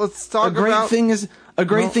about. Let's talk about... A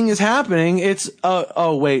great thing is happening. It's,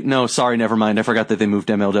 oh wait, no, sorry, never mind. I forgot that they moved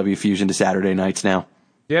MLW Fusion to Saturday nights now.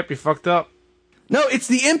 Yep, you fucked up. No, it's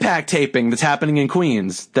the Impact taping that's happening in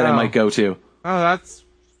Queens that I might go to. Oh, that's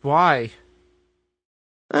why.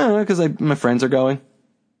 I don't know, because my friends are going.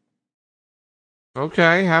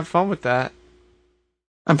 Okay, have fun with that.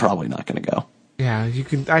 I'm probably not going to go. Yeah,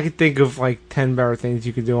 I could think of 10 better things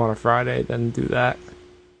you could do on a Friday than do that.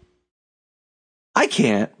 I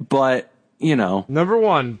can't, but, Number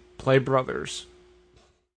 1, play Brothers.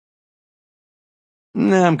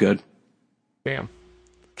 Nah, I'm good. Damn.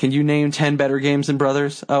 Can you name 10 better games than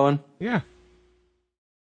Brothers, Owen? Yeah.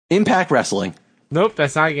 Impact Wrestling. Nope,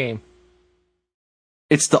 that's not a game.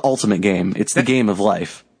 It's the ultimate game. It's the game of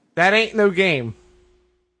life. That ain't no game.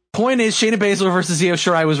 Point is, Shayna Baszler versus Io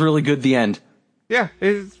Shirai was really good at the end. Yeah,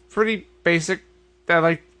 it's pretty basic. I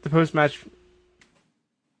like the post-match.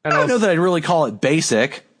 I don't know that I'd really call it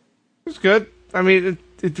basic. It was good. I mean,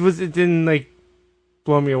 it didn't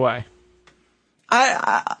blow me away.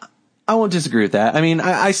 I won't disagree with that. I mean,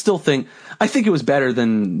 I still think it was better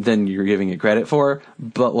than you're giving it credit for,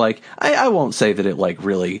 but like I won't say that it like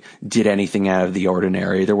really did anything out of the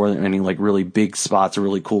ordinary. There weren't any like really big spots or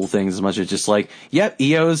really cool things as much as just like, yep,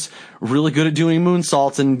 Io's really good at doing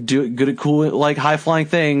moonsaults and good at cool like high flying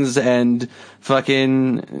things, and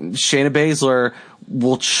fucking Shayna Baszler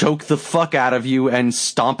will choke the fuck out of you and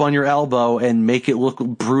stomp on your elbow and make it look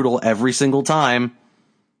brutal every single time.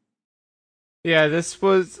 Yeah, this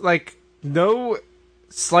was like no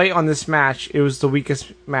slight on this match. It was the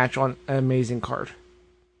weakest match on an amazing card.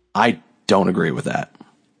 I don't agree with that.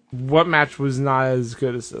 What match was not as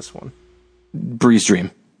good as this one? Breeze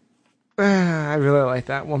Dream. I really like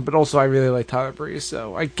that one, but also I really like Tyler Breeze,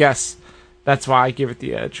 so I guess that's why I give it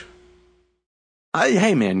the edge.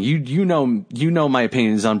 Hey man, you know my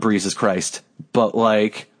opinions on Breeze's Christ, but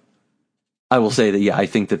like I will say that yeah, I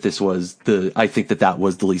think that that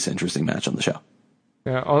was the least interesting match on the show.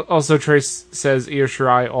 Yeah. Also, Trace says Io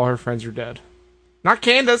Shirai, all her friends are dead. Not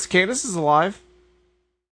Candace. Candace is alive.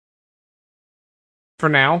 For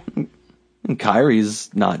now. And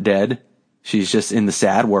Kairi's not dead. She's just in the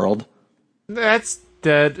sad world. That's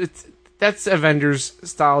dead. That's Avengers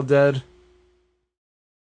style dead.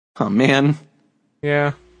 Oh man.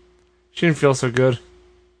 Yeah. She didn't feel so good.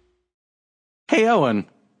 Hey Owen.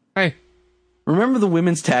 Hey. Remember the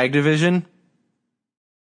women's tag division?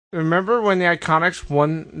 Remember when the Iconics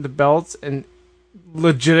won the belts, and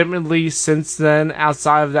legitimately since then,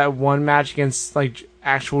 outside of that one match against like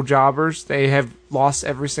actual jobbers, they have lost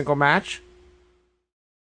every single match?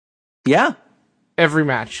 Yeah. Every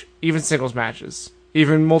match. Even singles matches.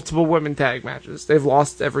 Even multiple women tag matches. They've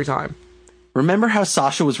lost every time. Remember how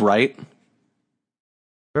Sasha was right?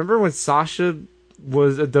 Remember when Sasha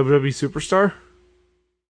was a WWE superstar?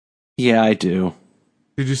 Yeah, I do.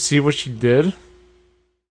 Did you see what she did?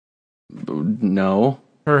 No.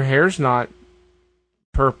 Her hair's not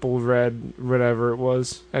purple, red, whatever it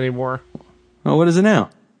was anymore. Oh, what is it now?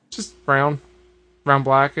 Just brown. Brown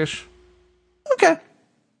blackish. Okay.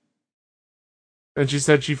 And she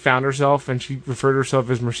said she found herself and she referred to herself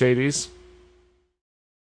as Mercedes.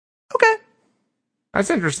 Okay. That's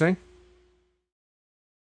interesting.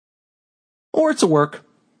 Or it's a work.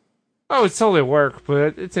 Oh, it's totally work,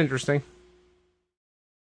 but it's interesting.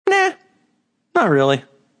 Nah. Not really.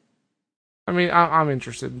 I mean, I'm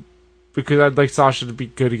interested because I'd like Sasha to be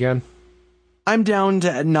good again. I'm down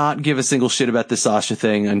to not give a single shit about this Sasha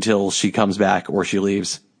thing until she comes back or she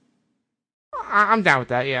leaves. I'm down with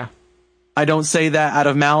that, yeah. I don't say that out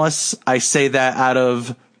of malice. I say that out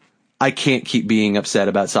of I can't keep being upset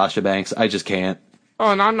about Sasha Banks. I just can't.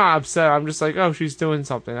 Oh, and I'm not upset. I'm just like, oh, she's doing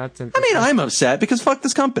something. That's interesting. I mean, I'm upset because fuck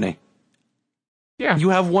this company. Yeah. You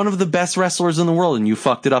have one of the best wrestlers in the world and you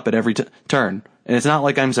fucked it up at every turn. And it's not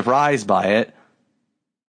like I'm surprised by it.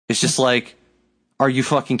 It's just like, are you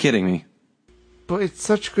fucking kidding me? But it's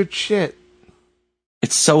such good shit.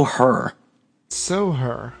 It's so her. So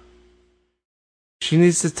her. She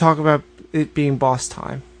needs to talk about it being boss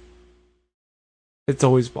time. It's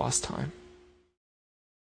always boss time.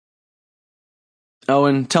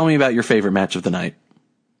 Owen, tell me about your favorite match of the night.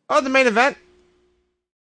 Oh, the main event?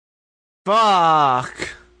 Fuck.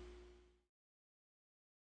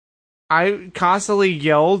 I constantly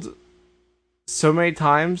yelled so many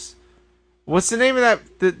times. What's the name of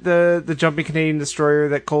that the jumping Canadian destroyer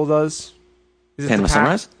that Cole does? Is it Panama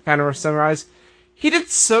Sunrise? Panama Sunrise. He did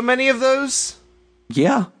so many of those.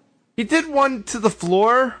 Yeah. He did one to the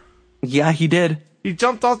floor. Yeah, he did. He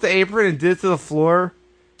jumped off the apron and did it to the floor.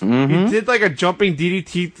 Mm-hmm. He did like a jumping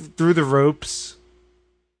DDT through the ropes.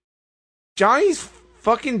 Johnny's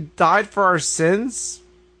fucking died for our sins.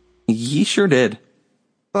 He sure did.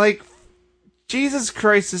 Like, Jesus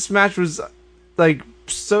Christ, this match was like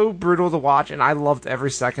so brutal to watch, and I loved every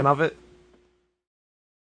second of it.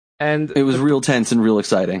 And it was real tense and real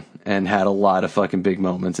exciting, and had a lot of fucking big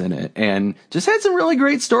moments in it, and just had some really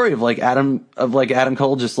great story of Adam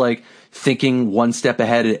Cole just like thinking one step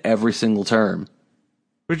ahead at every single turn,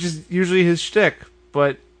 which is usually his shtick.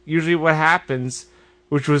 But usually, what happens,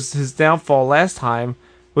 which was his downfall last time,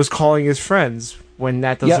 was calling his friends when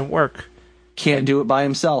that doesn't work. Can't do it by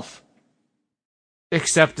himself.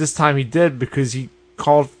 Except this time he did, because he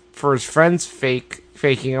called for his friends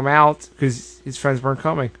faking him out because his friends weren't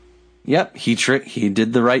coming. Yep, he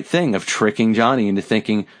did the right thing of tricking Johnny into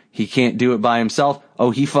thinking he can't do it by himself. Oh,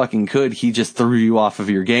 he fucking could. He just threw you off of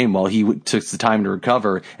your game while he took the time to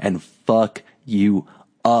recover and fuck you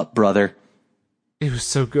up, brother. It was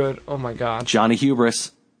so good. Oh my god. Johnny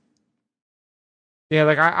Hubris. Yeah,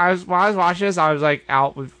 like I was, when I was watching this, I was like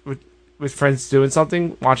out with with friends doing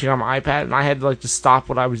something, watching on my iPad, and I had to like just stop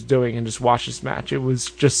what I was doing and just watch this match. It was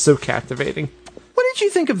just so captivating. What did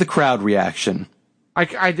you think of the crowd reaction?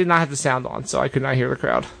 I did not have the sound on, so I could not hear the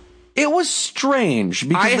crowd. It was strange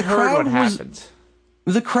because I heard what happened.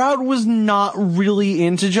 The crowd was not really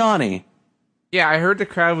into Johnny. Yeah, I heard the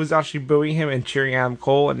crowd was actually booing him and cheering Adam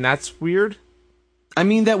Cole, and that's weird. I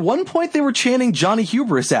mean, at one point they were chanting Johnny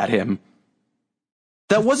Hubris at him.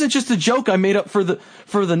 That wasn't just a joke I made up for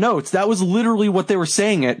the notes. That was literally what they were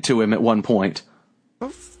saying it to him at one point.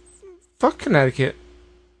 Oh, fuck Connecticut.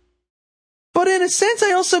 But in a sense,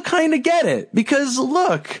 I also kind of get it. Because,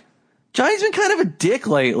 look, Johnny's been kind of a dick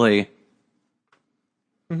lately.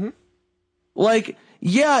 Mm-hmm. Like,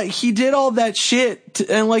 yeah, he did all that shit,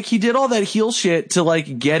 and, like, he did all that heel shit to,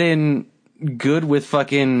 like, get in good with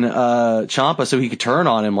fucking Ciampa so he could turn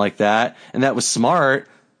on him like that, and that was smart.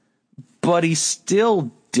 But he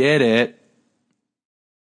still did it.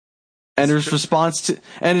 And his response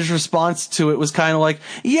to it was kind of like,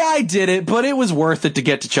 yeah, I did it, but it was worth it to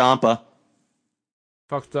get to Ciampa.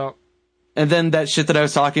 Fucked up. And then that shit that I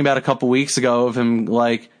was talking about a couple weeks ago of him,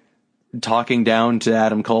 like, talking down to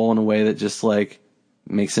Adam Cole in a way that just, like,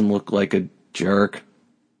 makes him look like a jerk.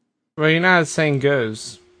 Well, you know how the saying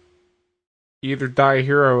goes. You either die a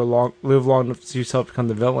hero or live long enough to see yourself become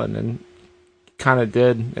the villain, and kind of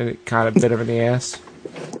did, and it kind of bit him in the ass.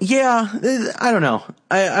 Yeah, I don't know.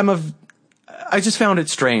 I just found it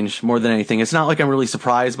strange more than anything. It's not like I'm really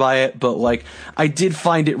surprised by it, but like I did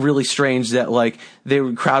find it really strange that like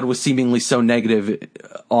the crowd was seemingly so negative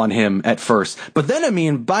on him at first. But then, I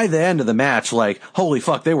mean, by the end of the match, like, holy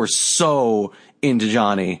fuck, they were so into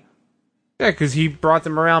Johnny. Yeah, because he brought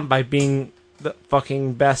them around by being the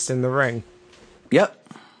fucking best in the ring.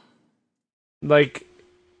 Yep. Like,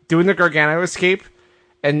 doing the Gargano escape,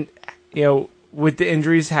 and, you know, with the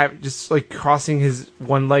injuries, just, like, crossing his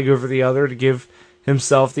one leg over the other to give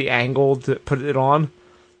himself the angle to put it on.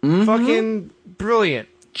 Mm-hmm. Fucking brilliant.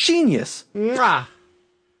 Genius. Mwah.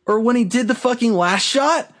 Or when he did the fucking last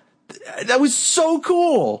shot, that was so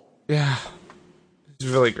cool. Yeah. It's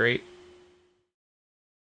really great.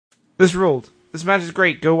 This ruled. This match is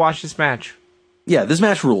great. Go watch this match. Yeah, this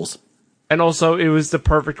match rules. And also, it was the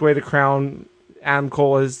perfect way to crown Adam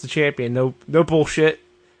Cole as the champion. No bullshit.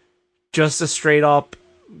 Just a straight up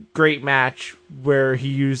great match where he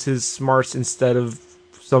used his smarts instead of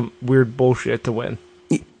some weird bullshit to win.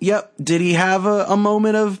 Yep. Did he have a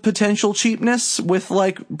moment of potential cheapness with,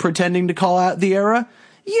 like, pretending to call out the era?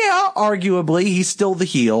 Yeah, arguably, he's still the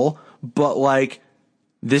heel, but, like,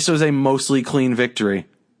 this was a mostly clean victory.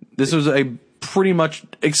 This was a pretty much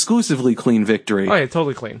exclusively clean victory. Oh yeah,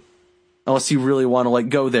 totally clean. Unless you really want to, like,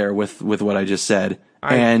 go there with what I just said.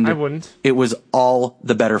 I wouldn't. It was all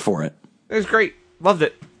the better for it. It was great. Loved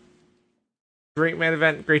it. Great main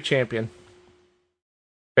event, great champion.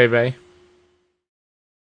 Baby.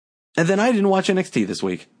 And then I didn't watch NXT this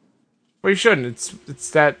week. Well, you shouldn't. It's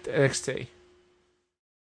that NXT.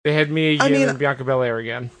 They had Mia Yim and Bianca Belair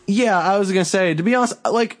again. Yeah, I was gonna say, to be honest,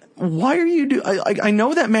 like, why are you I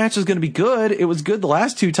know that match is gonna be good. It was good the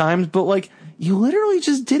last two times, but like, you literally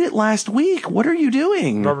just did it last week. What are you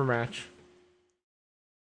doing? Rubber match.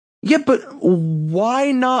 Yeah, but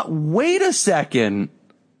why not wait a second?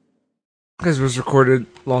 Because it was recorded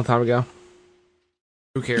a long time ago.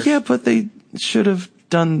 Who cares? Yeah, but they should have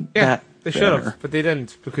done that. They should have, but they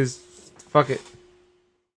didn't, because fuck it.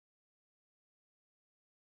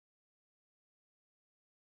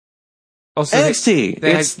 Also, NXT.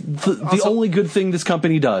 It's the only good thing this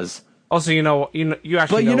company does. Also, you actually.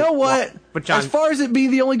 But you know what? But John, as far as it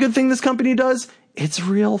being the only good thing this company does, it's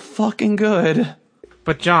real fucking good.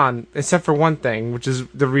 But John, except for one thing, which is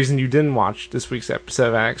the reason you didn't watch this week's episode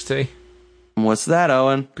of NXT. What's that,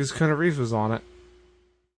 Owen? Because Kona Reeves was on it.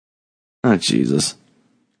 Oh, Jesus.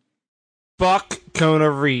 Fuck Kona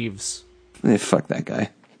Reeves. Hey, fuck that guy.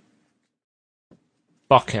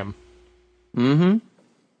 Fuck him. Mm-hmm.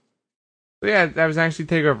 But yeah, that was actually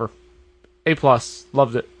TakeOver. A+.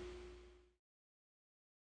 Loved it.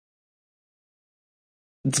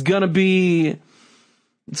 It's gonna be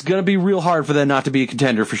real hard for them not to be a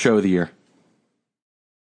contender for Show of the Year.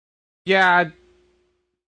 Yeah.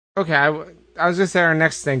 Okay, I was gonna say our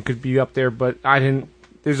next thing could be up there, but I didn't.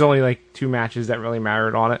 There's only like 2 matches that really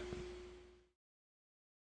mattered on it.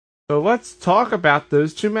 So let's talk about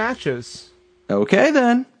those 2 matches. Okay,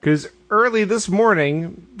 then. Because early this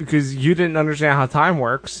morning, because you didn't understand how time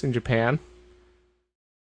works in Japan,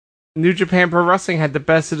 New Japan Pro Wrestling had the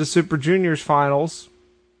Best of the Super Juniors finals.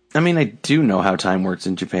 I mean, I do know how time works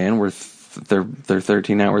in Japan. They're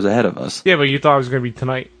 13 hours ahead of us. Yeah, but you thought it was going to be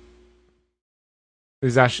tonight. It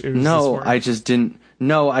was no, I just didn't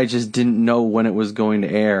No, I just didn't know when it was going to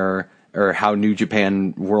air or how New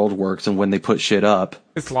Japan World works and when they put shit up.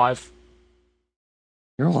 It's live.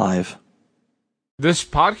 You're live. This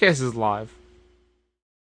podcast is live.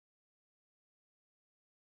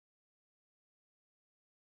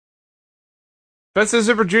 Best of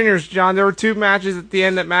Super Juniors, John. There were 2 matches at the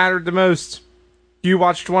end that mattered the most. You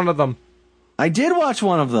watched one of them. I did watch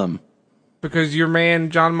one of them. Because your man,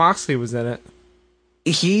 Jon Moxley, was in it.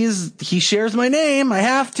 He shares my name. I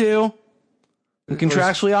have to. I'm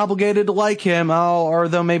contractually obligated to like him. Or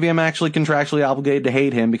though maybe I'm actually contractually obligated to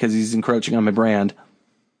hate him because he's encroaching on my brand.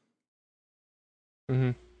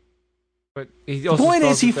 Mm-hmm. But the point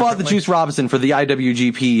is, he fought the Juice Robinson for the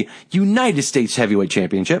IWGP United States Heavyweight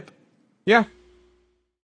Championship. Yeah.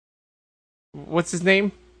 What's his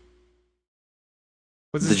name?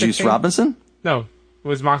 What's his Juice nickname? Robinson? No.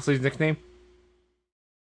 Was Moxley's nickname?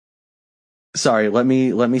 Sorry, let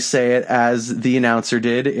me say it as the announcer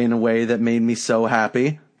did in a way that made me so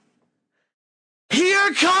happy.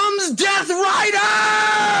 Here comes Death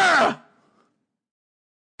Rider!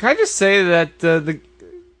 Can I just say that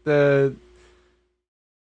the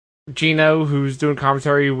Gino, who's doing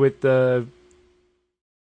commentary with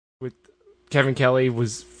Kevin Kelly,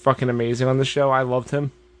 was fucking amazing on the show. I loved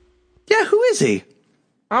him. Yeah, who is he?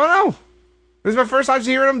 I don't know. It was my first time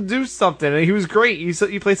hearing him do something, and he was great.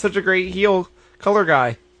 He played such a great heel color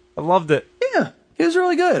guy. I loved it. Yeah, he was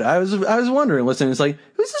really good. I was wondering, listening, it's like,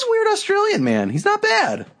 who's this weird Australian man? He's not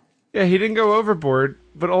bad. Yeah, he didn't go overboard,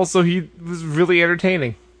 but also he was really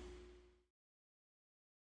entertaining.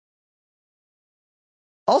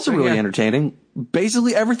 Also really entertaining.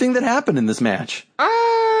 Basically everything that happened in this match.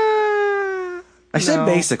 I said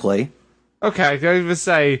basically. Okay, I was going to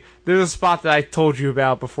say, there's a spot that I told you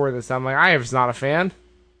about before this. I'm like, I was not a fan.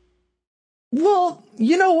 Well,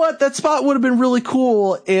 you know what? That spot would have been really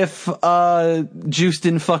cool if Juice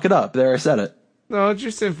didn't fuck it up. There, I said it. No,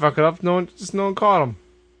 Juice didn't fuck it up. No one caught him.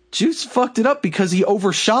 Juice fucked it up because he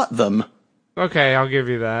overshot them. Okay, I'll give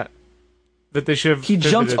you that. But they should have He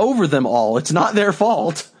jumped over them all. It's not their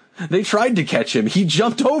fault. They tried to catch him. He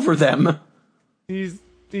jumped over them. He's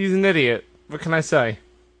an idiot. What can I say?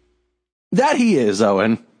 That he is,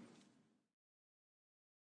 Owen.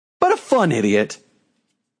 But a fun idiot.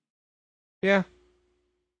 Yeah.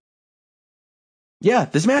 Yeah,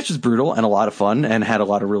 this match was brutal and a lot of fun and had a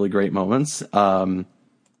lot of really great moments. Jon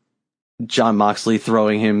Moxley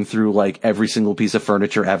throwing him through like every single piece of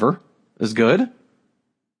furniture ever is good.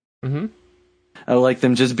 Mm-hmm. I like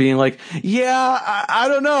them just being like, yeah, I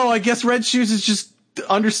don't know. I guess Red Shoes is just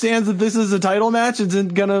understands that this is a title match and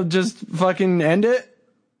isn't gonna just fucking end it.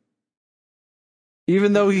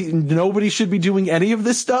 Even though nobody should be doing any of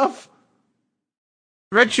this stuff.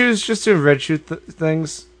 Red Shoes just doing Red Shoe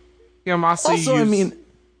things. You know, Moxley. Also, I mean,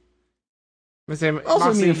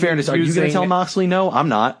 in fairness, are you gonna tell Moxley no? I'm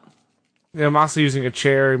not. You know, Moxley using a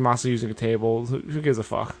chair, Moxley using a table. Who gives a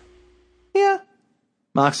fuck? Yeah.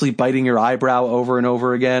 Moxley biting your eyebrow over and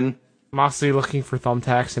over again. Moxley looking for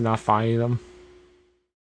thumbtacks and not finding them.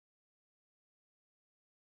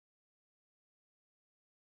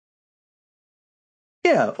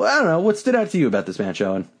 Yeah, well, I don't know. What stood out to you about this match,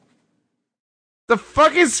 Owen? The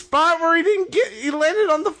fucking spot where he landed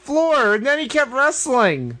on the floor and then he kept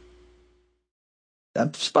wrestling.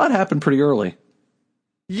 That spot happened pretty early.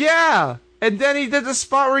 Yeah, and then he did the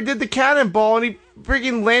spot where he did the cannonball and he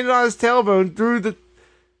freaking landed on his tailbone through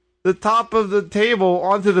the top of the table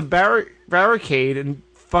onto the barricade and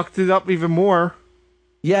fucked it up even more.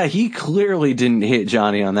 Yeah, he clearly didn't hit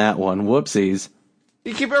Johnny on that one. Whoopsies.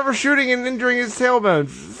 He kept overshooting and injuring his tailbone.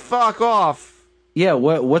 Fuck off. Yeah,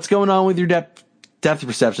 what's going on with your depth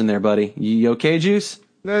perception there, buddy? You okay, Juice?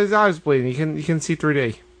 No, his eye's bleeding. You can see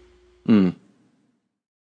 3D.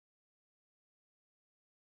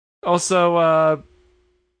 Also,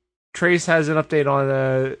 Trace has an update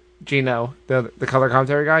on Gino, the color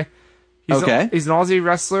commentary guy. He's an Aussie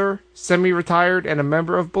wrestler, semi-retired, and a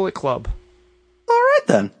member of Bullet Club. All right,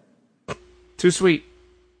 then. Too sweet.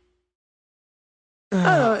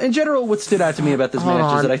 In general, what stood out to me about this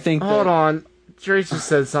match is that I think Hold on. Trace just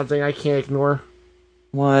said something I can't ignore.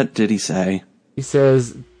 What did he say? He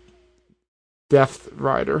says, Death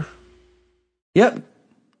Rider. Yep.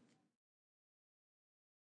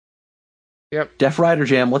 Death Rider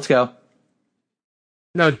Jam, let's go.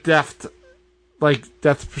 No, Deft. Like,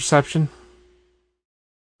 depth perception.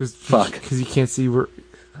 Fuck. Because you can't see where...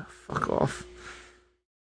 Fuck off.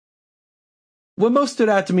 What most stood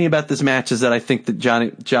out to me about this match is that I think that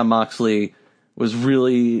Jon Moxley was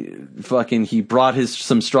really fucking, he brought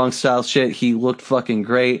some strong style shit. He looked fucking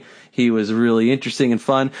great. He was really interesting and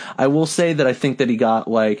fun. I will say that I think that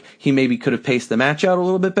he maybe could have paced the match out a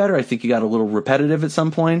little bit better. I think he got a little repetitive at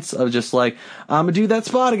some points of just I'm gonna do that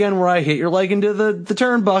spot again where I hit your leg into the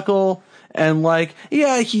turnbuckle. And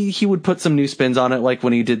he would put some new spins on it, like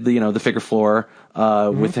when he did the figure four,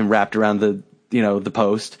 with him wrapped around the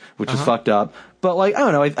post, which was fucked up. But I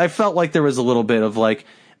don't know, I felt like there was a little bit of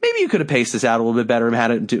maybe you could have paced this out a little bit better and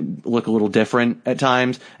had it look a little different at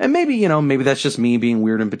times. And maybe that's just me being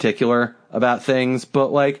weird in particular about things.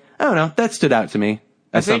 But I don't know, that stood out to me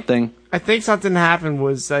as something. I think something happened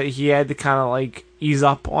was that he had to kind of ease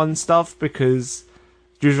up on stuff because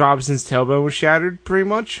Juice Robinson's tailbone was shattered pretty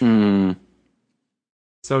much.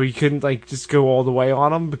 So he couldn't just go all the way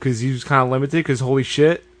on him because he was kind of limited because holy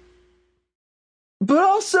shit. But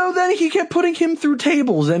also, then he kept putting him through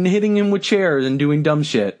tables and hitting him with chairs and doing dumb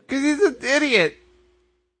shit. Because he's an idiot.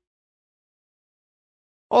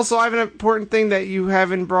 Also, I have an important thing that you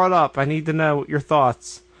haven't brought up. I need to know your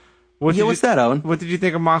thoughts. What's that, Owen? What did you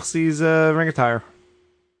think of Moxley's ring attire?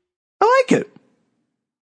 I like it.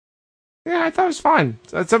 Yeah, I thought it was fine.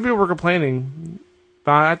 Some people were complaining,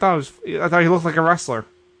 but I thought he looked like a wrestler.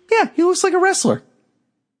 Yeah, he looks like a wrestler.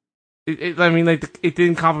 It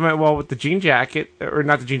didn't complement well with the jean jacket, or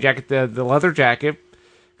not the jean jacket, the leather jacket.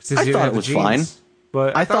 I thought it was fine.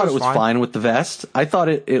 But I thought it was fine with the vest. I thought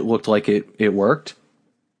it looked like it worked.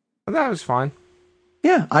 I thought it was fine.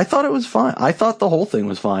 Yeah, I thought it was fine. I thought the whole thing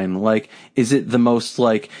was fine. Is it the most,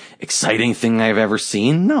 exciting thing I've ever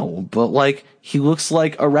seen? No, but, he looks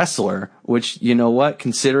like a wrestler, which, you know what?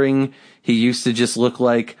 Considering he used to just look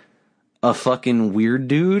like a fucking weird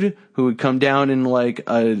dude who would come down in,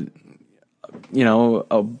 a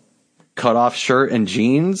cut-off shirt and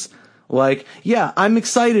jeans. Yeah, I'm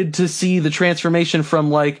excited to see the transformation from,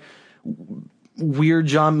 weird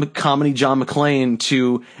comedy John McClane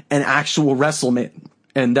to an actual WrestleMan.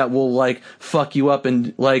 And that will fuck you up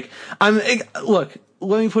and look,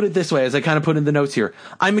 let me put it this way as I kind of put in the notes here.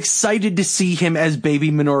 I'm excited to see him as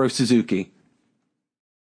baby Minoru Suzuki.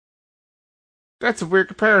 That's a weird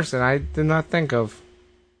comparison I did not think of.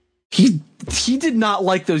 He did not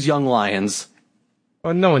like those young lions.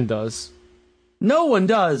 Well, no one does. No one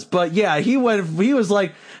does, but yeah, he was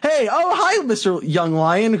like, hey, oh, hi, Mr. Young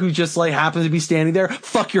Lion, who just happens to be standing there.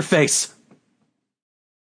 Fuck your face.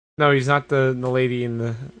 No, he's not the lady in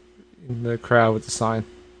the crowd with the sign.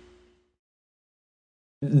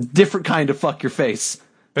 Different kind of fuck your face.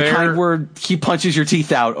 Fair. The kind where he punches your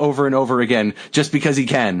teeth out over and over again just because he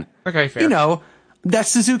can. Okay, fair.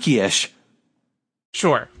 That's Suzuki-ish.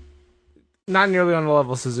 Sure. Not nearly on the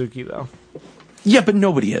level of Suzuki, though. Yeah, but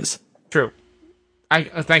nobody is. True.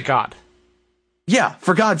 Thank God. Yeah,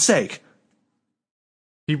 for God's sake.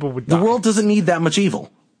 People would die. The world doesn't need that much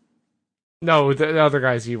evil. No, the other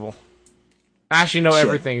guy's evil. Actually, no,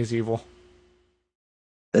 everything is evil.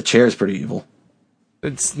 That chair is pretty evil.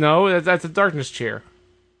 That's a darkness chair.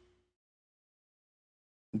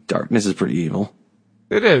 Darkness is pretty evil.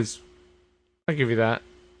 It is. I'll give you that.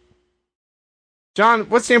 John,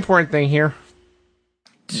 what's the important thing here?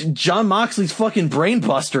 Jon Moxley's fucking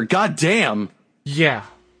brainbuster. God damn. Yeah.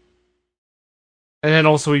 And then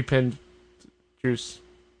also he pinned Juice.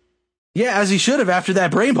 Yeah, as he should have after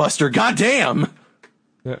that brainbuster. God damn.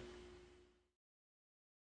 Yeah.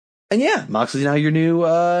 And yeah, Moxley's now your new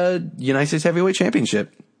United States Heavyweight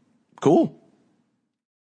Championship. Cool.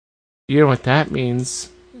 You know what that means?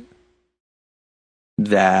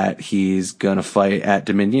 That he's gonna fight at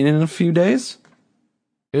Dominion in a few days.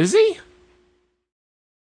 Is he?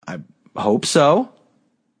 I hope so.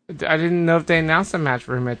 I didn't know if they announced a match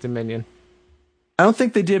for him at Dominion. I don't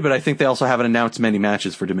think they did, but I think they also haven't announced many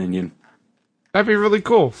matches for Dominion. That'd be really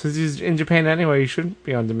cool. Since he's in Japan anyway, he shouldn't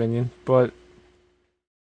be on Dominion. But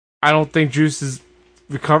I don't think Juice is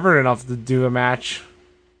recovered enough to do a match.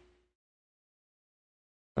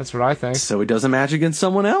 That's what I think. So he does a match against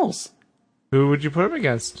someone else. Who would you put him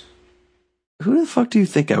against? Who the fuck do you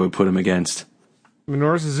think I would put him against?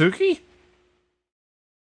 Minoru Suzuki?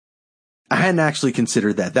 I hadn't actually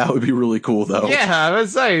considered that. That would be really cool, though. Yeah, I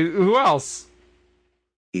was say, who else?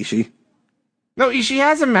 Ishii. No, Ishii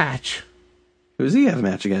has a match. Who does he have a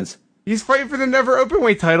match against? He's fighting for the Never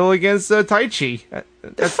Openweight title against Taichi.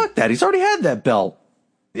 Fuck that. He's already had that belt.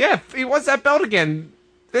 Yeah, he wants that belt again.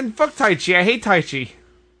 Then fuck Taichi. I hate Taichi.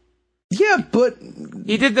 Yeah, but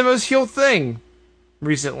he did the most heel thing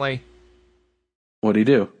recently. What'd he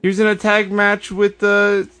do? He was in a tag match with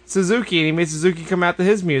Suzuki, and he made Suzuki come out to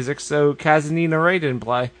his music, so Kazunina Ray didn't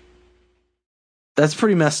play. That's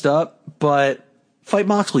pretty messed up, but fight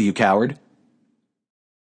Moxley, you coward.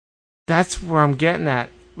 that's where I'm getting at.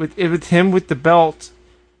 With him with the belt,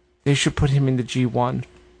 they should put him in the G1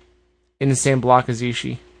 in the same block as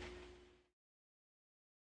Ishii.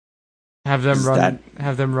 Have them run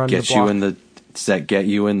get the block. Does that get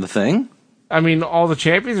you in the thing? I mean, all the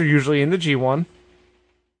champions are usually in the G1.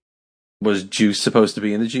 Was Juice supposed to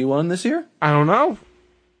be in the G1 this year? I don't know.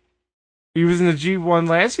 He was in the G1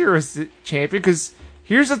 last year as the champion, because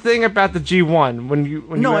here's the thing about the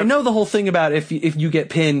G1. I know the whole thing about if you get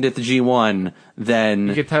pinned at the G1, then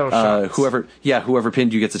you get title shots. Whoever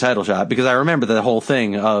pinned you gets a title shot. Because I remember the whole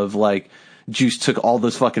thing of like Juice took all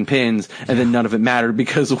those fucking pins and then none of it mattered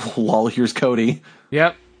because lol, here's Cody.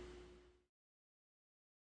 Yep.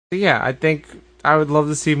 Yeah, I think I would love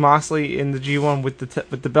to see Moxley in the G1 with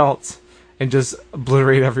the belts and just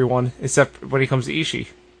obliterate everyone except when he comes to Ishii.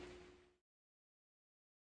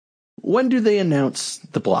 When do they announce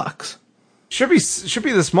the blocks? Should be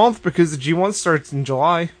this month because the G1 starts in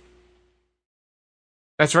July.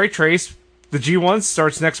 That's right, Trace. The G1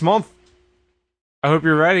 starts next month. I hope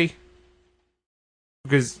you're ready.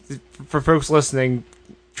 Because for folks listening,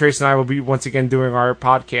 Trace and I will be once again doing our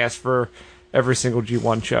podcast for every single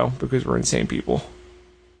G1 show because we're insane people.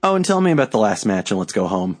 Oh, and tell me about the last match and let's go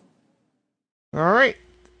home. All right.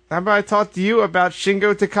 How about I talk to you about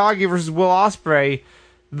Shingo Takagi versus Will Ospreay,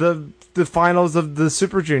 the finals of the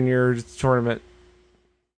Super Junior tournament,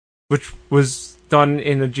 which was done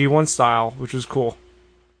in a G1 style, which was cool.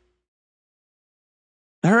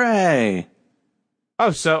 Hooray!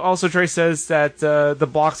 Oh, so also Trey says that the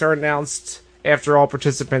blocks are announced after all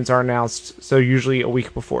participants are announced, so usually a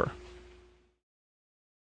week before.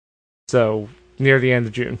 So near the end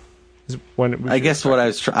of June is when. I guess what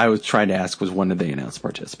I was trying to ask was when did they announce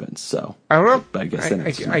participants? So I don't know. But I guess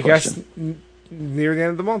I guess near the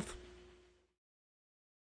end of the month.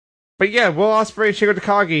 But yeah, Will Ospreay and Shingo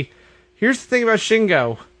Takagi. Here's the thing about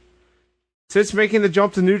Shingo. Since making the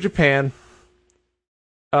jump to New Japan,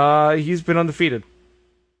 he's been undefeated.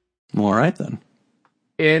 All right, then.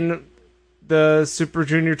 In the Super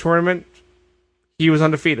Junior tournament, he was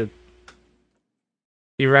undefeated.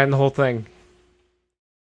 He ran the whole thing.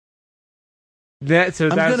 I'm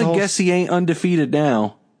going to guess he ain't undefeated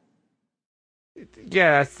now.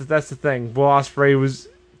 Yeah, that's the thing. Will Ospreay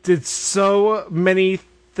did so many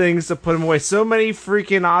things to put him away. So many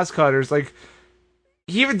freaking Oz cutters. Like,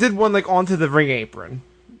 he even did one like onto the ring apron.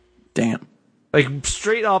 Damn. Like,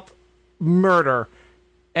 straight up murder.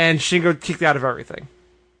 And Shingo kicked out of everything.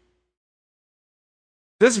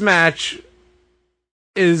 This match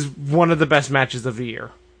is one of the best matches of the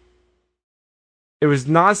year. It was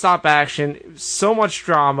non-stop action, so much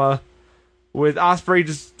drama, with Ospreay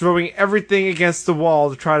just throwing everything against the wall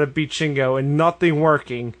to try to beat Shingo and nothing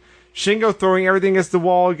working. Shingo throwing everything against the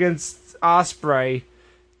wall against Ospreay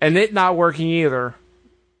and it not working either.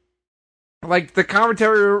 Like, the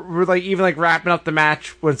commentary were like even like wrapping up the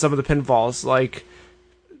match with some of the pinfalls, like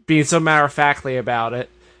being so matter-of-factly about it,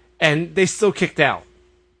 and they still kicked out.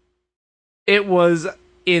 It was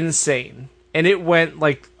insane. And it went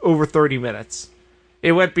like over 30 minutes.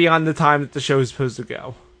 It went beyond the time that the show was supposed to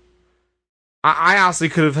go. I honestly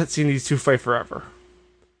could have seen these two fight forever.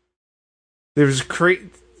 There was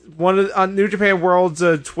on New Japan World's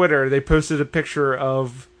Twitter, they posted a picture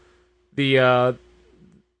of the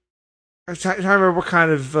I'm trying to remember what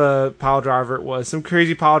kind of pile driver it was. Some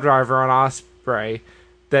crazy pile driver on Ospreay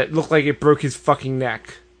that looked like it broke his fucking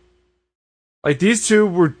neck. Like, these two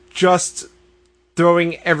were just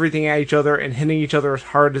throwing everything at each other and hitting each other as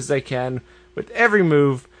hard as they can with every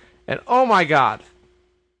move. And oh my god.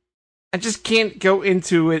 I just can't go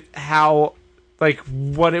into it how, like,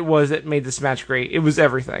 what it was that made this match great. It was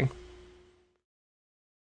everything.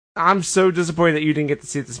 I'm so disappointed that you didn't get to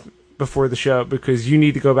see this before the show because you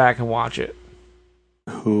need to go back and watch it.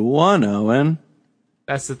 Who won, Owen?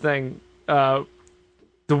 That's the thing. The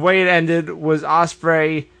way it ended was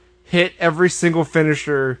Ospreay hit every single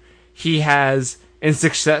finisher he has in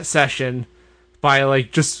succession by,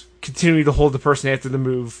 like, just continuing to hold the person after the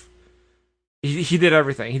move. He did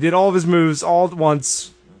everything. He did all of his moves all at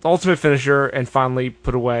once, the ultimate finisher, and finally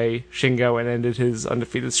put away Shingo and ended his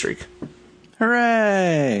undefeated streak.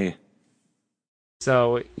 Hooray!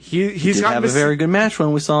 So he did have a very good match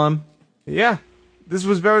when we saw him. Yeah, this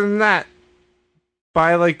was better than that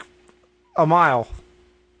by like a mile.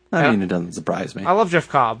 I mean, it doesn't surprise me. I love Jeff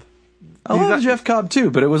Cobb. I love Jeff Cobb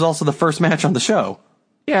too, but it was also the first match on the show.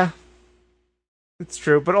 Yeah, it's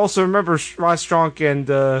true. But also remember, Rod Strong and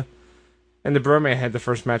the Broman had the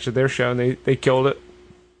first match of their show, and they killed it.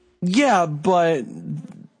 Yeah, but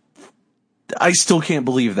I still can't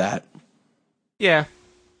believe that. Yeah.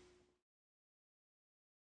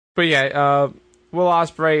 But yeah, Will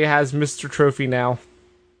Ospreay has Mr. Trophy now.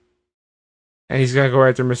 And he's going to go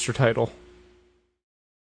after Mr. Title.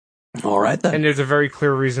 All right, then. And there's a very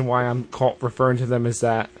clear reason why I'm referring to them as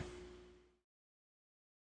that.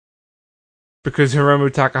 Because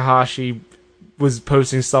Hiromu Takahashi was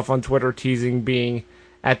posting stuff on Twitter teasing being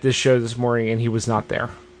at this show this morning, and he was not there.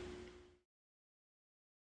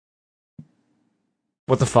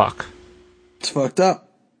 What the fuck? It's fucked up.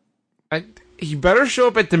 He better show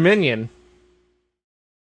up at Dominion.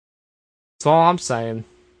 That's all I'm saying.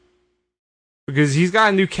 Because he's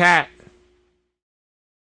got a new cat.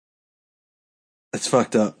 That's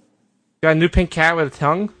fucked up. Got a new pink cat with a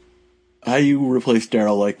tongue. How you replace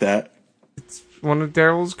Daryl like that? It's one of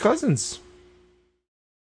Daryl's cousins.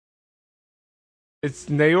 It's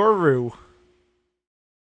Naoru.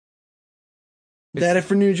 That it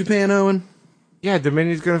for New Japan, Owen? Yeah,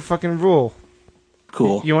 Dominion's gonna fucking rule.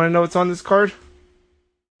 Cool. You want to know what's on this card?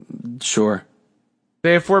 Sure.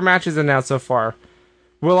 They have 4 matches announced so far.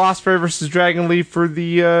 Will Ospreay versus Dragon Lee for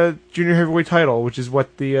the junior heavyweight title, which is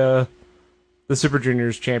what the Super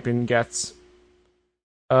Juniors champion gets.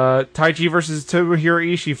 Taichi versus Tomohiro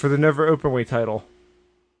Ishii for the Nova Openweight title.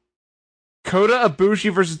 Kota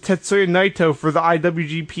Ibushi versus Tetsuya Naito for the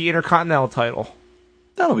IWGP Intercontinental title.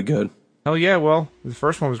 That'll be good. Hell yeah, well, the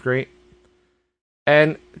first one was great.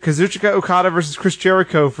 And Kazuchika Okada versus Chris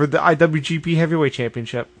Jericho for the IWGP Heavyweight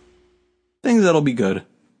Championship. Think that'll be good.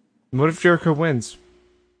 What if Jericho wins?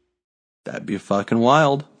 That'd be fucking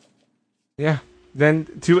wild. Yeah. Then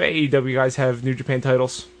 2 AEW guys have New Japan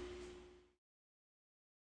titles.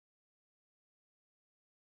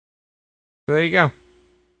 So there you go.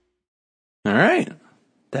 All right.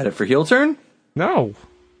 That it for heel turn? No. What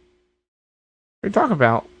are you talking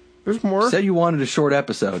about? There's more. You said you wanted a short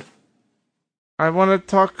episode. I want to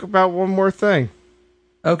talk about one more thing.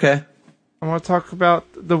 Okay. I want to talk about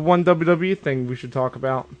the one WWE thing we should talk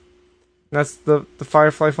about. And that's the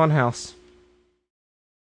Firefly Funhouse.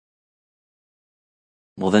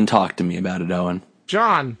 Well, then talk to me about it, Owen.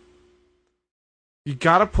 John, you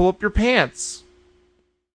gotta pull up your pants.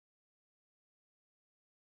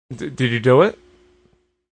 Did you do it?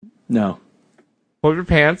 No. Pull up your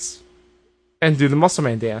pants and do the Muscle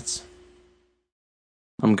Man dance.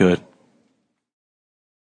 I'm good.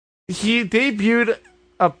 He debuted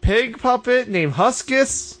a pig puppet named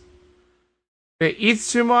Huskus. It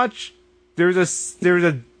eats too much. There's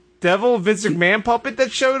a devil Vince McMahon puppet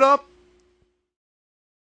that showed up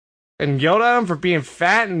and yelled at him for being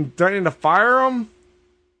fat and threatening to fire him.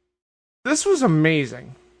 This was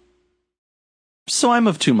amazing. So I'm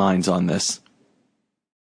of two minds on this.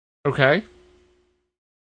 Okay.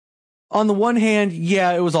 On the one hand,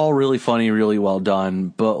 yeah, it was all really funny, really well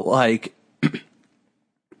done, but like,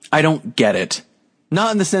 I don't get it.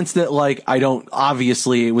 Not in the sense that, like, I don't,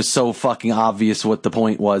 obviously, it was so fucking obvious what the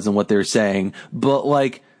point was and what they're saying, but,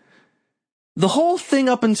 like, the whole thing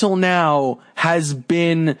up until now has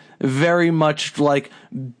been very much, like,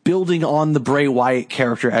 building on the Bray Wyatt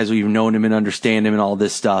character as we've known him and understand him and all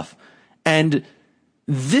this stuff. And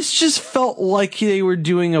this just felt like they were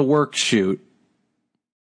doing a work shoot.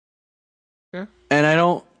 Yeah. And I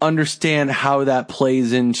don't understand how that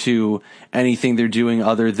plays into anything they're doing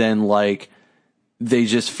other than, like, they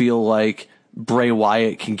just feel like Bray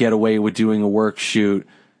Wyatt can get away with doing a work shoot,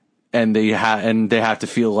 and they have to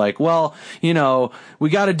feel like, well, you know,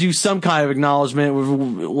 we got to do some kind of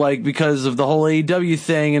acknowledgement, like, because of the whole AEW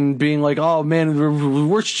thing and being like, oh man,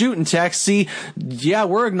 we're shooting tech. See, yeah,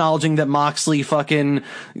 we're acknowledging that Moxley fucking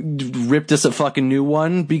ripped us a fucking new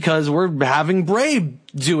one because we're having Bray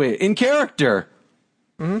do it in character.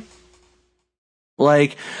 Mm-hmm.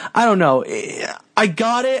 Like, I don't know. I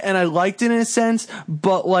got it and I liked it in a sense,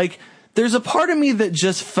 but like, there's a part of me that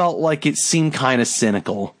just felt like it seemed kind of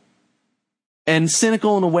cynical. And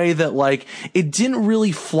cynical in a way that, like, it didn't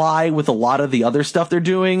really fly with a lot of the other stuff they're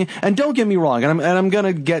doing. And don't get me wrong, and I'm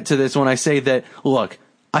gonna get to this when I say that, look,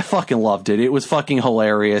 I fucking loved it. It was fucking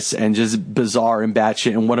hilarious and just bizarre and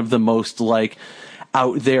batshit and one of the most, like,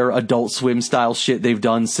 out there Adult Swim style shit they've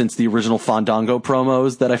done since the original Fandango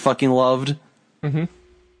promos that I fucking loved. Mm-hmm.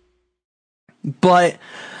 But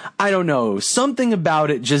I don't know, something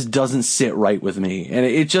about it just doesn't sit right with me, and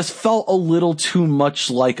it just felt a little too much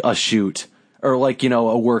like a shoot, or like, you know,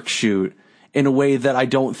 a work shoot, in a way that I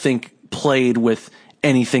don't think played with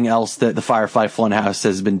anything else that the Firefly Funhouse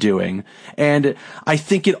has been doing. And I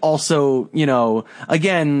think it also, you know,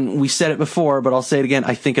 again, we said it before, but I'll say it again,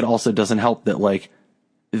 I think it also doesn't help that, like,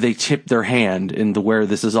 they tipped their hand into where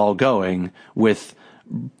this is all going with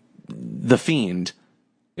The Fiend.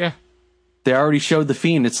 Yeah. They already showed The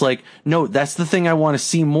Fiend. It's like, no, that's the thing I want to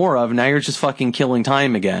see more of. Now you're just fucking killing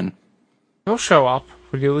time again. He'll show up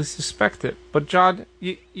when you least suspect it. But John,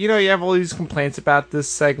 you know you have all these complaints about this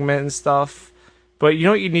segment and stuff, but you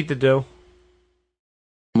know what you need to do?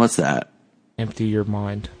 What's that? Empty your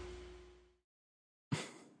mind.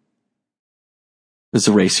 Just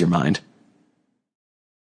erase your mind.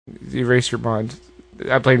 Erase your mind.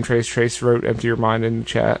 I blame Trace. Trace wrote empty your mind in the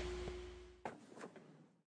chat.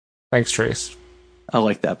 Thanks, Trace. I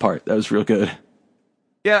like that part. That was real good.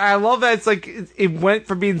 Yeah, I love that. It's like it went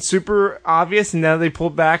from being super obvious, and now they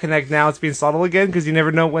pulled back, and like now it's being subtle again because you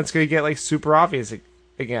never know when it's going to get like super obvious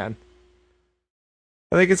again.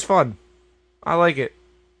 I think it's fun. I like it.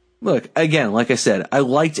 Look, again, like I said, I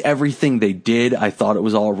liked everything they did. I thought it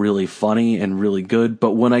was all really funny and really good.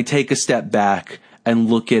 But when I take a step back and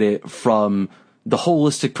look at it from the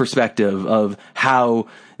holistic perspective of how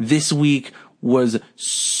this week was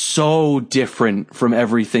so different from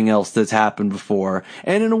everything else that's happened before.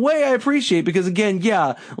 And in a way I appreciate because again,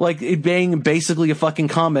 yeah, like it being basically a fucking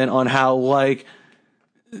comment on how like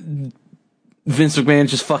Vince McMahon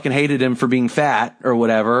just fucking hated him for being fat or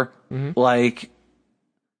whatever. Mm-hmm. Like,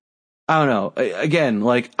 I don't know. Again,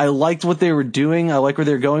 like I liked what they were doing. I like where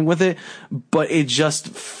they're going with it, but it just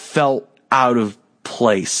felt out of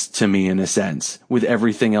place to me in a sense with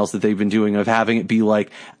everything else that they've been doing of having it be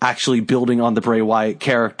like actually building on the Bray Wyatt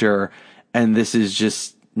character, and this is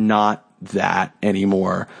just not that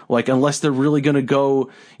anymore. Like unless they're really going to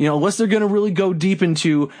go, unless they're going to really go deep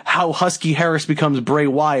into how Husky Harris becomes Bray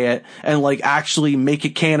Wyatt and like actually make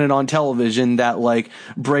it canon on television that like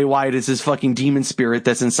Bray Wyatt is his fucking demon spirit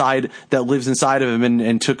that lives inside of him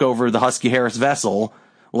and took over the Husky Harris vessel,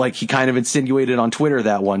 like he kind of insinuated on Twitter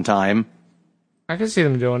that one time. I can see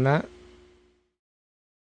them doing that.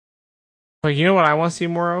 But you know what I want to see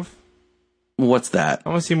more of? What's that? I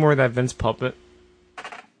want to see more of that Vince puppet.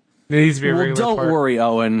 It needs to be a regular don't part. worry,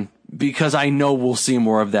 Owen, because I know we'll see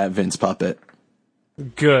more of that Vince puppet.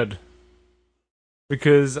 Good.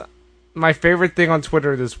 Because my favorite thing on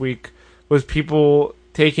Twitter this week was people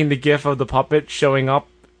taking the gif of the puppet showing up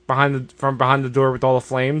from behind the door with all the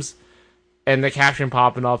flames, and the caption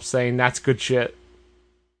popping up saying, "That's good shit."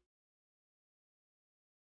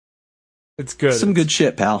 It's good. Some good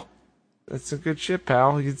shit, pal. That's some good shit,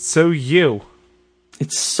 pal. It's so you.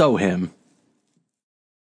 It's so him.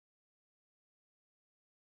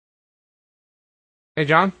 Hey,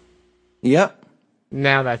 John? Yep.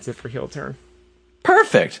 Now that's it for Heel Turn.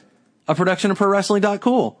 Perfect. A production of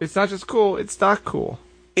ProWrestling.cool. It's not just cool, it's not cool.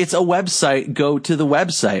 It's a website. Go to the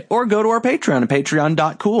website. Or go to our Patreon at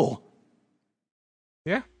patreon.cool.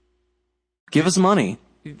 Yeah. Give us money.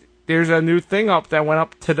 There's a new thing up that went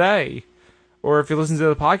up today. Or if you listen to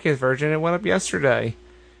the podcast version, it went up yesterday.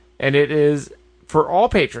 And it is for all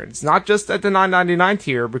patrons, not just at the $9.99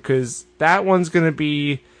 tier, because that one's going to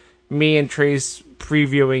be me and Trace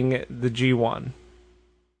previewing the G1.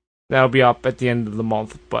 That'll be up at the end of the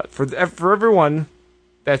month. But for everyone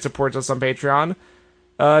that supports us on Patreon,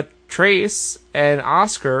 Trace and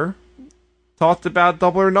Oscar talked about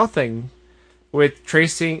Double or Nothing, with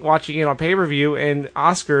Trace watching it on pay-per-view and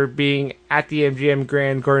Oscar being at the MGM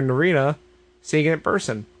Grand Garden Arena seeing it in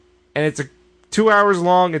person. And it's 2 hours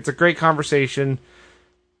long. It's a great conversation.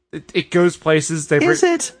 It goes places. They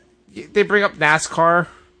bring up NASCAR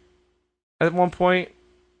at one point.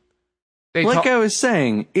 I was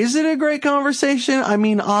saying, is it a great conversation? I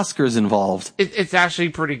mean, Oscar's involved. It's actually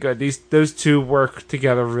pretty good. Those two work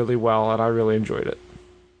together really well, and I really enjoyed it.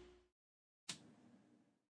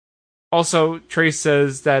 Also, Trace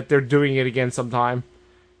says that they're doing it again sometime,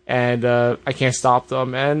 and I can't stop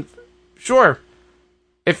them. And sure,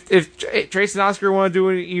 if Trace and Oscar want to do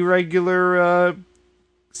an irregular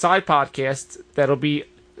side podcast,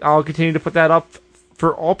 I'll continue to put that up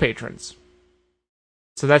for all patrons.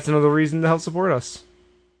 So that's another reason to help support us.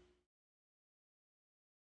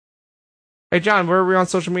 Hey John, where are we on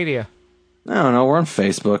social media? I don't know. We're on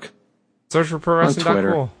Facebook. Search for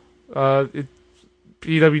ProWrestling.cool.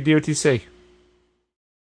 PWDOTC.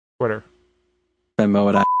 Twitter.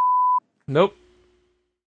 Venmo it. Nope.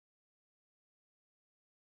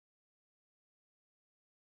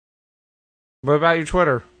 What about your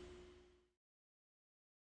Twitter?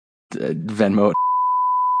 Venmo it.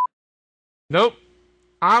 Nope.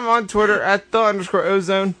 I'm on Twitter at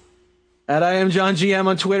 @the_ozone. At I am John GM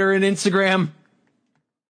on Twitter and Instagram.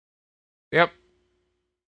 Yep.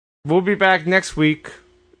 We'll be back next week.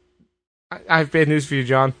 I have bad news for you,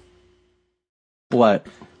 John. What?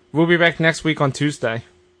 We'll be back next week on Tuesday.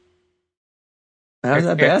 How's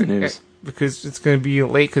that bad news? Because it's going to be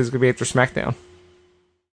late because it's going to be after SmackDown.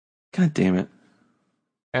 God damn it.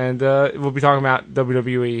 And we'll be talking about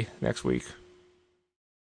WWE next week.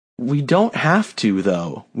 We don't have to,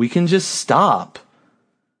 though. We can just stop.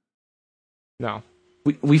 No.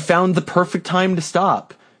 We found the perfect time to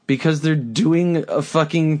stop because they're doing a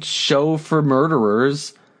fucking show for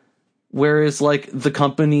murderers, whereas, like, the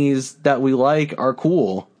companies that we like are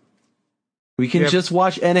cool. We can just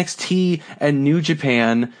watch NXT and New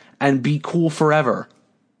Japan and be cool forever.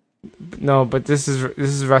 No, but this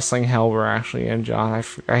is wrestling hell we're actually in, John.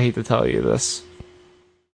 I hate to tell you this.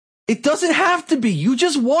 It doesn't have to be. You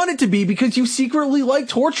just want it to be because you secretly like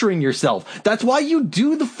torturing yourself. That's why you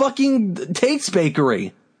do the fucking Tate's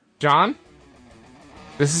Bakery. John,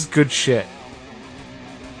 this is good shit.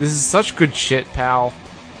 This is such good shit, pal.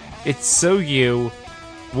 It's so you.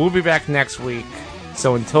 We'll be back next week.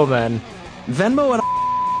 So until then, Venmo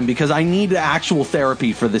and because I need actual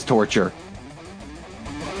therapy for this torture.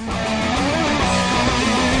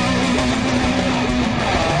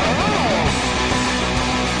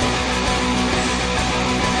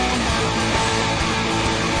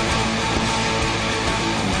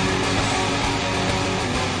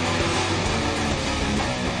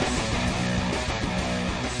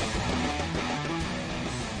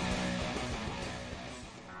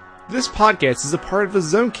 this podcast is a part of the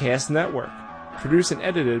Zonecast Network, produced and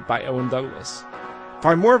edited by Owen Douglas.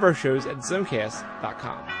 Find more of our shows at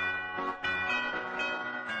zonecast.com.